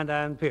Brady, and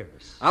Ann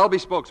Pierce. I'll be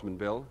spokesman,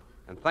 Bill,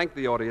 and thank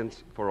the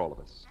audience for all of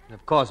us.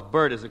 Of course,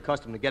 Burt is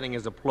accustomed to getting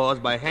his applause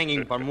by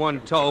hanging from one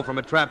toe from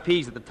a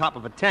trapeze at the top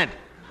of a tent.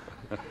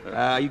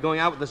 Are you going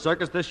out with the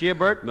circus this year,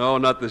 Burt? No,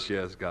 not this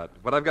year, Scott.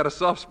 But I've got a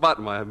soft spot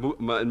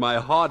in my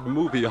hard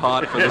movie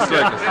heart for the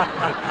circus.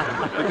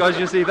 Because,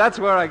 you see, that's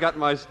where I got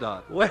my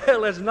start.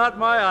 Well, it's not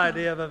my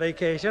idea of a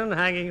vacation,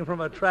 hanging from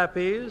a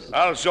trapeze.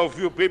 Well, so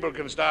few people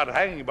can start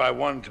hanging by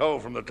one toe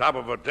from the top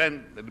of a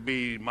tent. It'd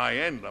be my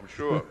end, I'm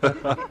sure.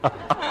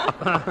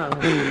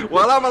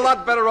 Well, I'm a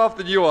lot better off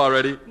than you are,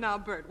 Eddie. Now,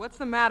 Bert, what's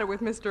the matter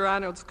with Mr.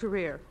 Arnold's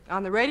career?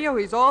 On the radio,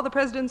 he's all the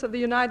presidents of the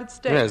United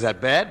States. Yeah, is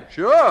that bad?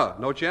 Sure.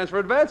 No chance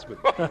for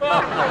advancement. Well,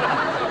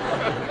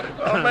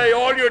 may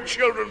all your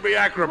children be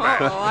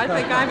acrobats. Oh, I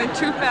think I'm in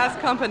too fast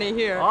company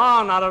here.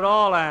 Oh, not at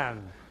all,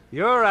 Ann.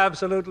 You're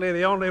absolutely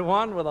the only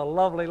one with a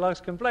lovely Lux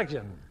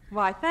complexion.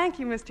 Why, thank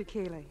you, Mr.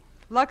 Keeley.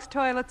 Lux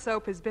Toilet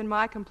Soap has been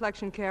my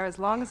complexion care as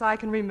long as I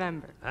can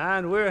remember.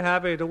 And we're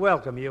happy to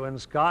welcome you and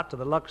Scott to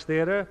the Lux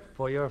Theater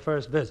for your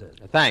first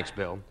visit. Thanks,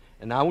 Bill.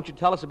 And now, won't you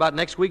tell us about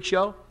next week's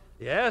show?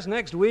 Yes,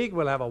 next week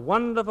we'll have a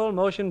wonderful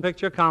motion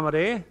picture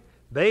comedy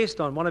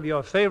based on one of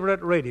your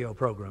favorite radio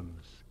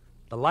programs,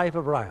 The Life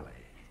of Riley.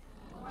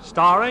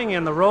 Starring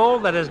in the role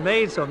that has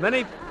made so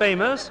many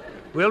famous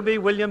will be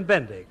William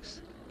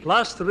Bendix,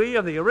 plus 3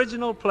 of the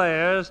original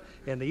players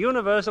in the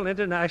Universal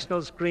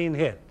International screen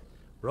hit,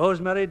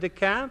 Rosemary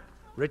DeCamp,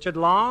 Richard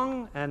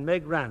Long, and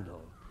Meg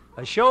Randall.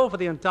 A show for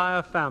the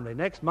entire family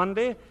next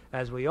Monday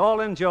as we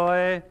all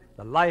enjoy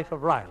The Life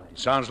of Riley.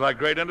 Sounds like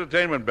great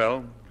entertainment,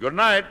 Bill. Good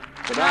night.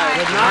 Good night.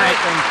 Good night,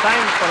 and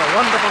thanks for a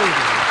wonderful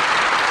evening.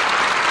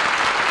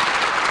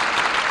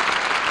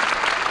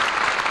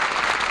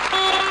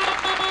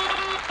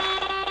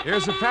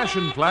 Here's a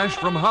fashion flash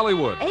from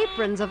Hollywood.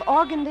 Aprons of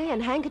organdy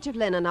and handkerchief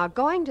linen are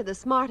going to the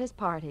smartest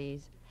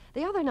parties.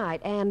 The other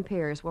night, Ann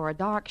Pierce wore a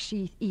dark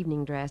sheath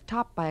evening dress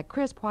topped by a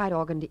crisp white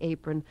organdy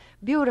apron,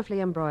 beautifully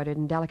embroidered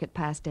in delicate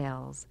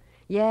pastels.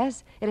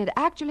 Yes, it had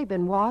actually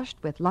been washed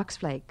with Lux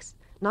Flakes.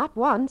 Not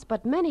once,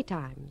 but many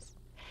times.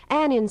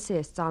 Ann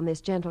insists on this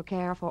gentle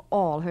care for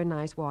all her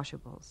nice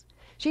washables.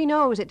 She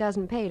knows it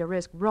doesn't pay to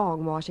risk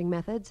wrong washing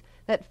methods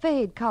that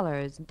fade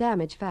colors,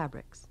 damage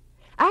fabrics.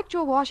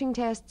 Actual washing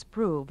tests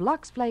prove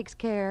Lux Flakes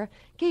care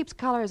keeps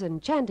colors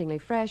enchantingly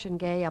fresh and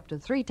gay up to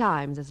 3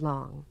 times as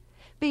long.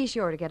 Be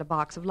sure to get a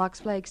box of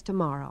Lux Flakes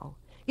tomorrow.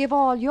 Give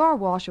all your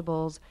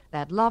washables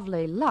that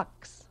lovely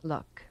Lux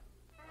look.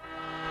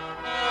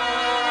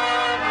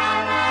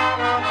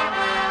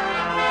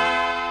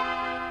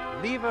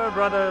 Lever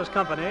Brothers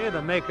Company,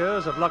 the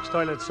makers of Lux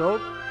Toilet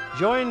Soap,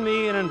 join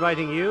me in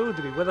inviting you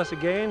to be with us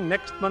again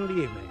next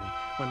Monday evening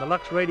when the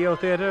Lux Radio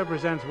Theater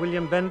presents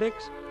William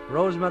Bendix,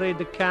 Rosemary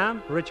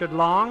DeCamp, Richard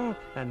Long,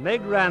 and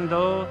Meg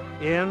Randall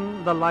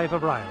in The Life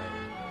of Riley.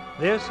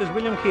 This is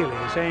William Keeley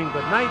saying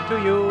good night to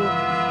you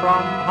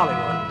from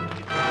Hollywood.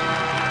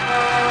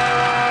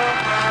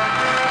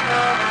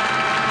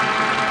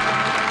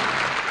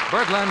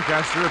 Burt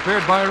Lancaster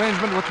appeared by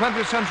arrangement with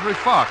 20th Century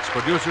Fox,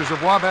 producers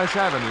of Wabash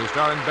Avenue,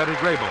 starring Betty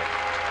Grable.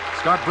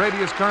 Scott Brady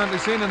is currently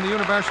seen in the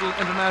Universal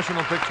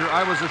International picture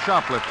I Was a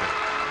Shoplifter.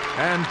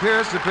 Ann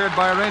Pierce appeared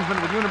by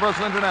arrangement with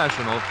Universal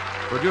International,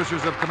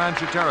 producers of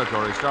Comanche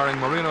Territory, starring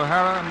Maureen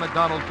O'Hara and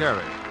MacDonald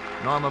Carey.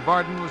 Norma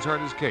Barden was heard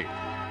as Kate.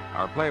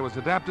 Our play was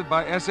adapted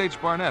by S.H.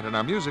 Barnett, and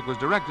our music was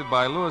directed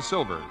by Louis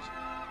Silvers.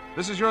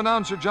 This is your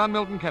announcer, John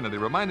Milton Kennedy,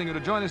 reminding you to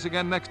join us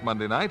again next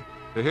Monday night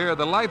to hear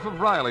The Life of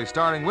Riley,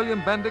 starring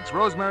William Bendix,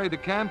 Rosemary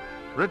DeCamp,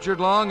 Richard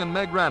Long and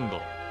Meg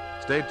Randall.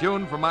 Stay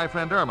tuned for My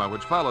Friend Irma,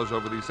 which follows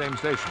over these same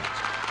stations.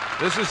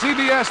 This is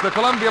CBS, the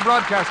Columbia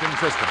Broadcasting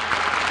System.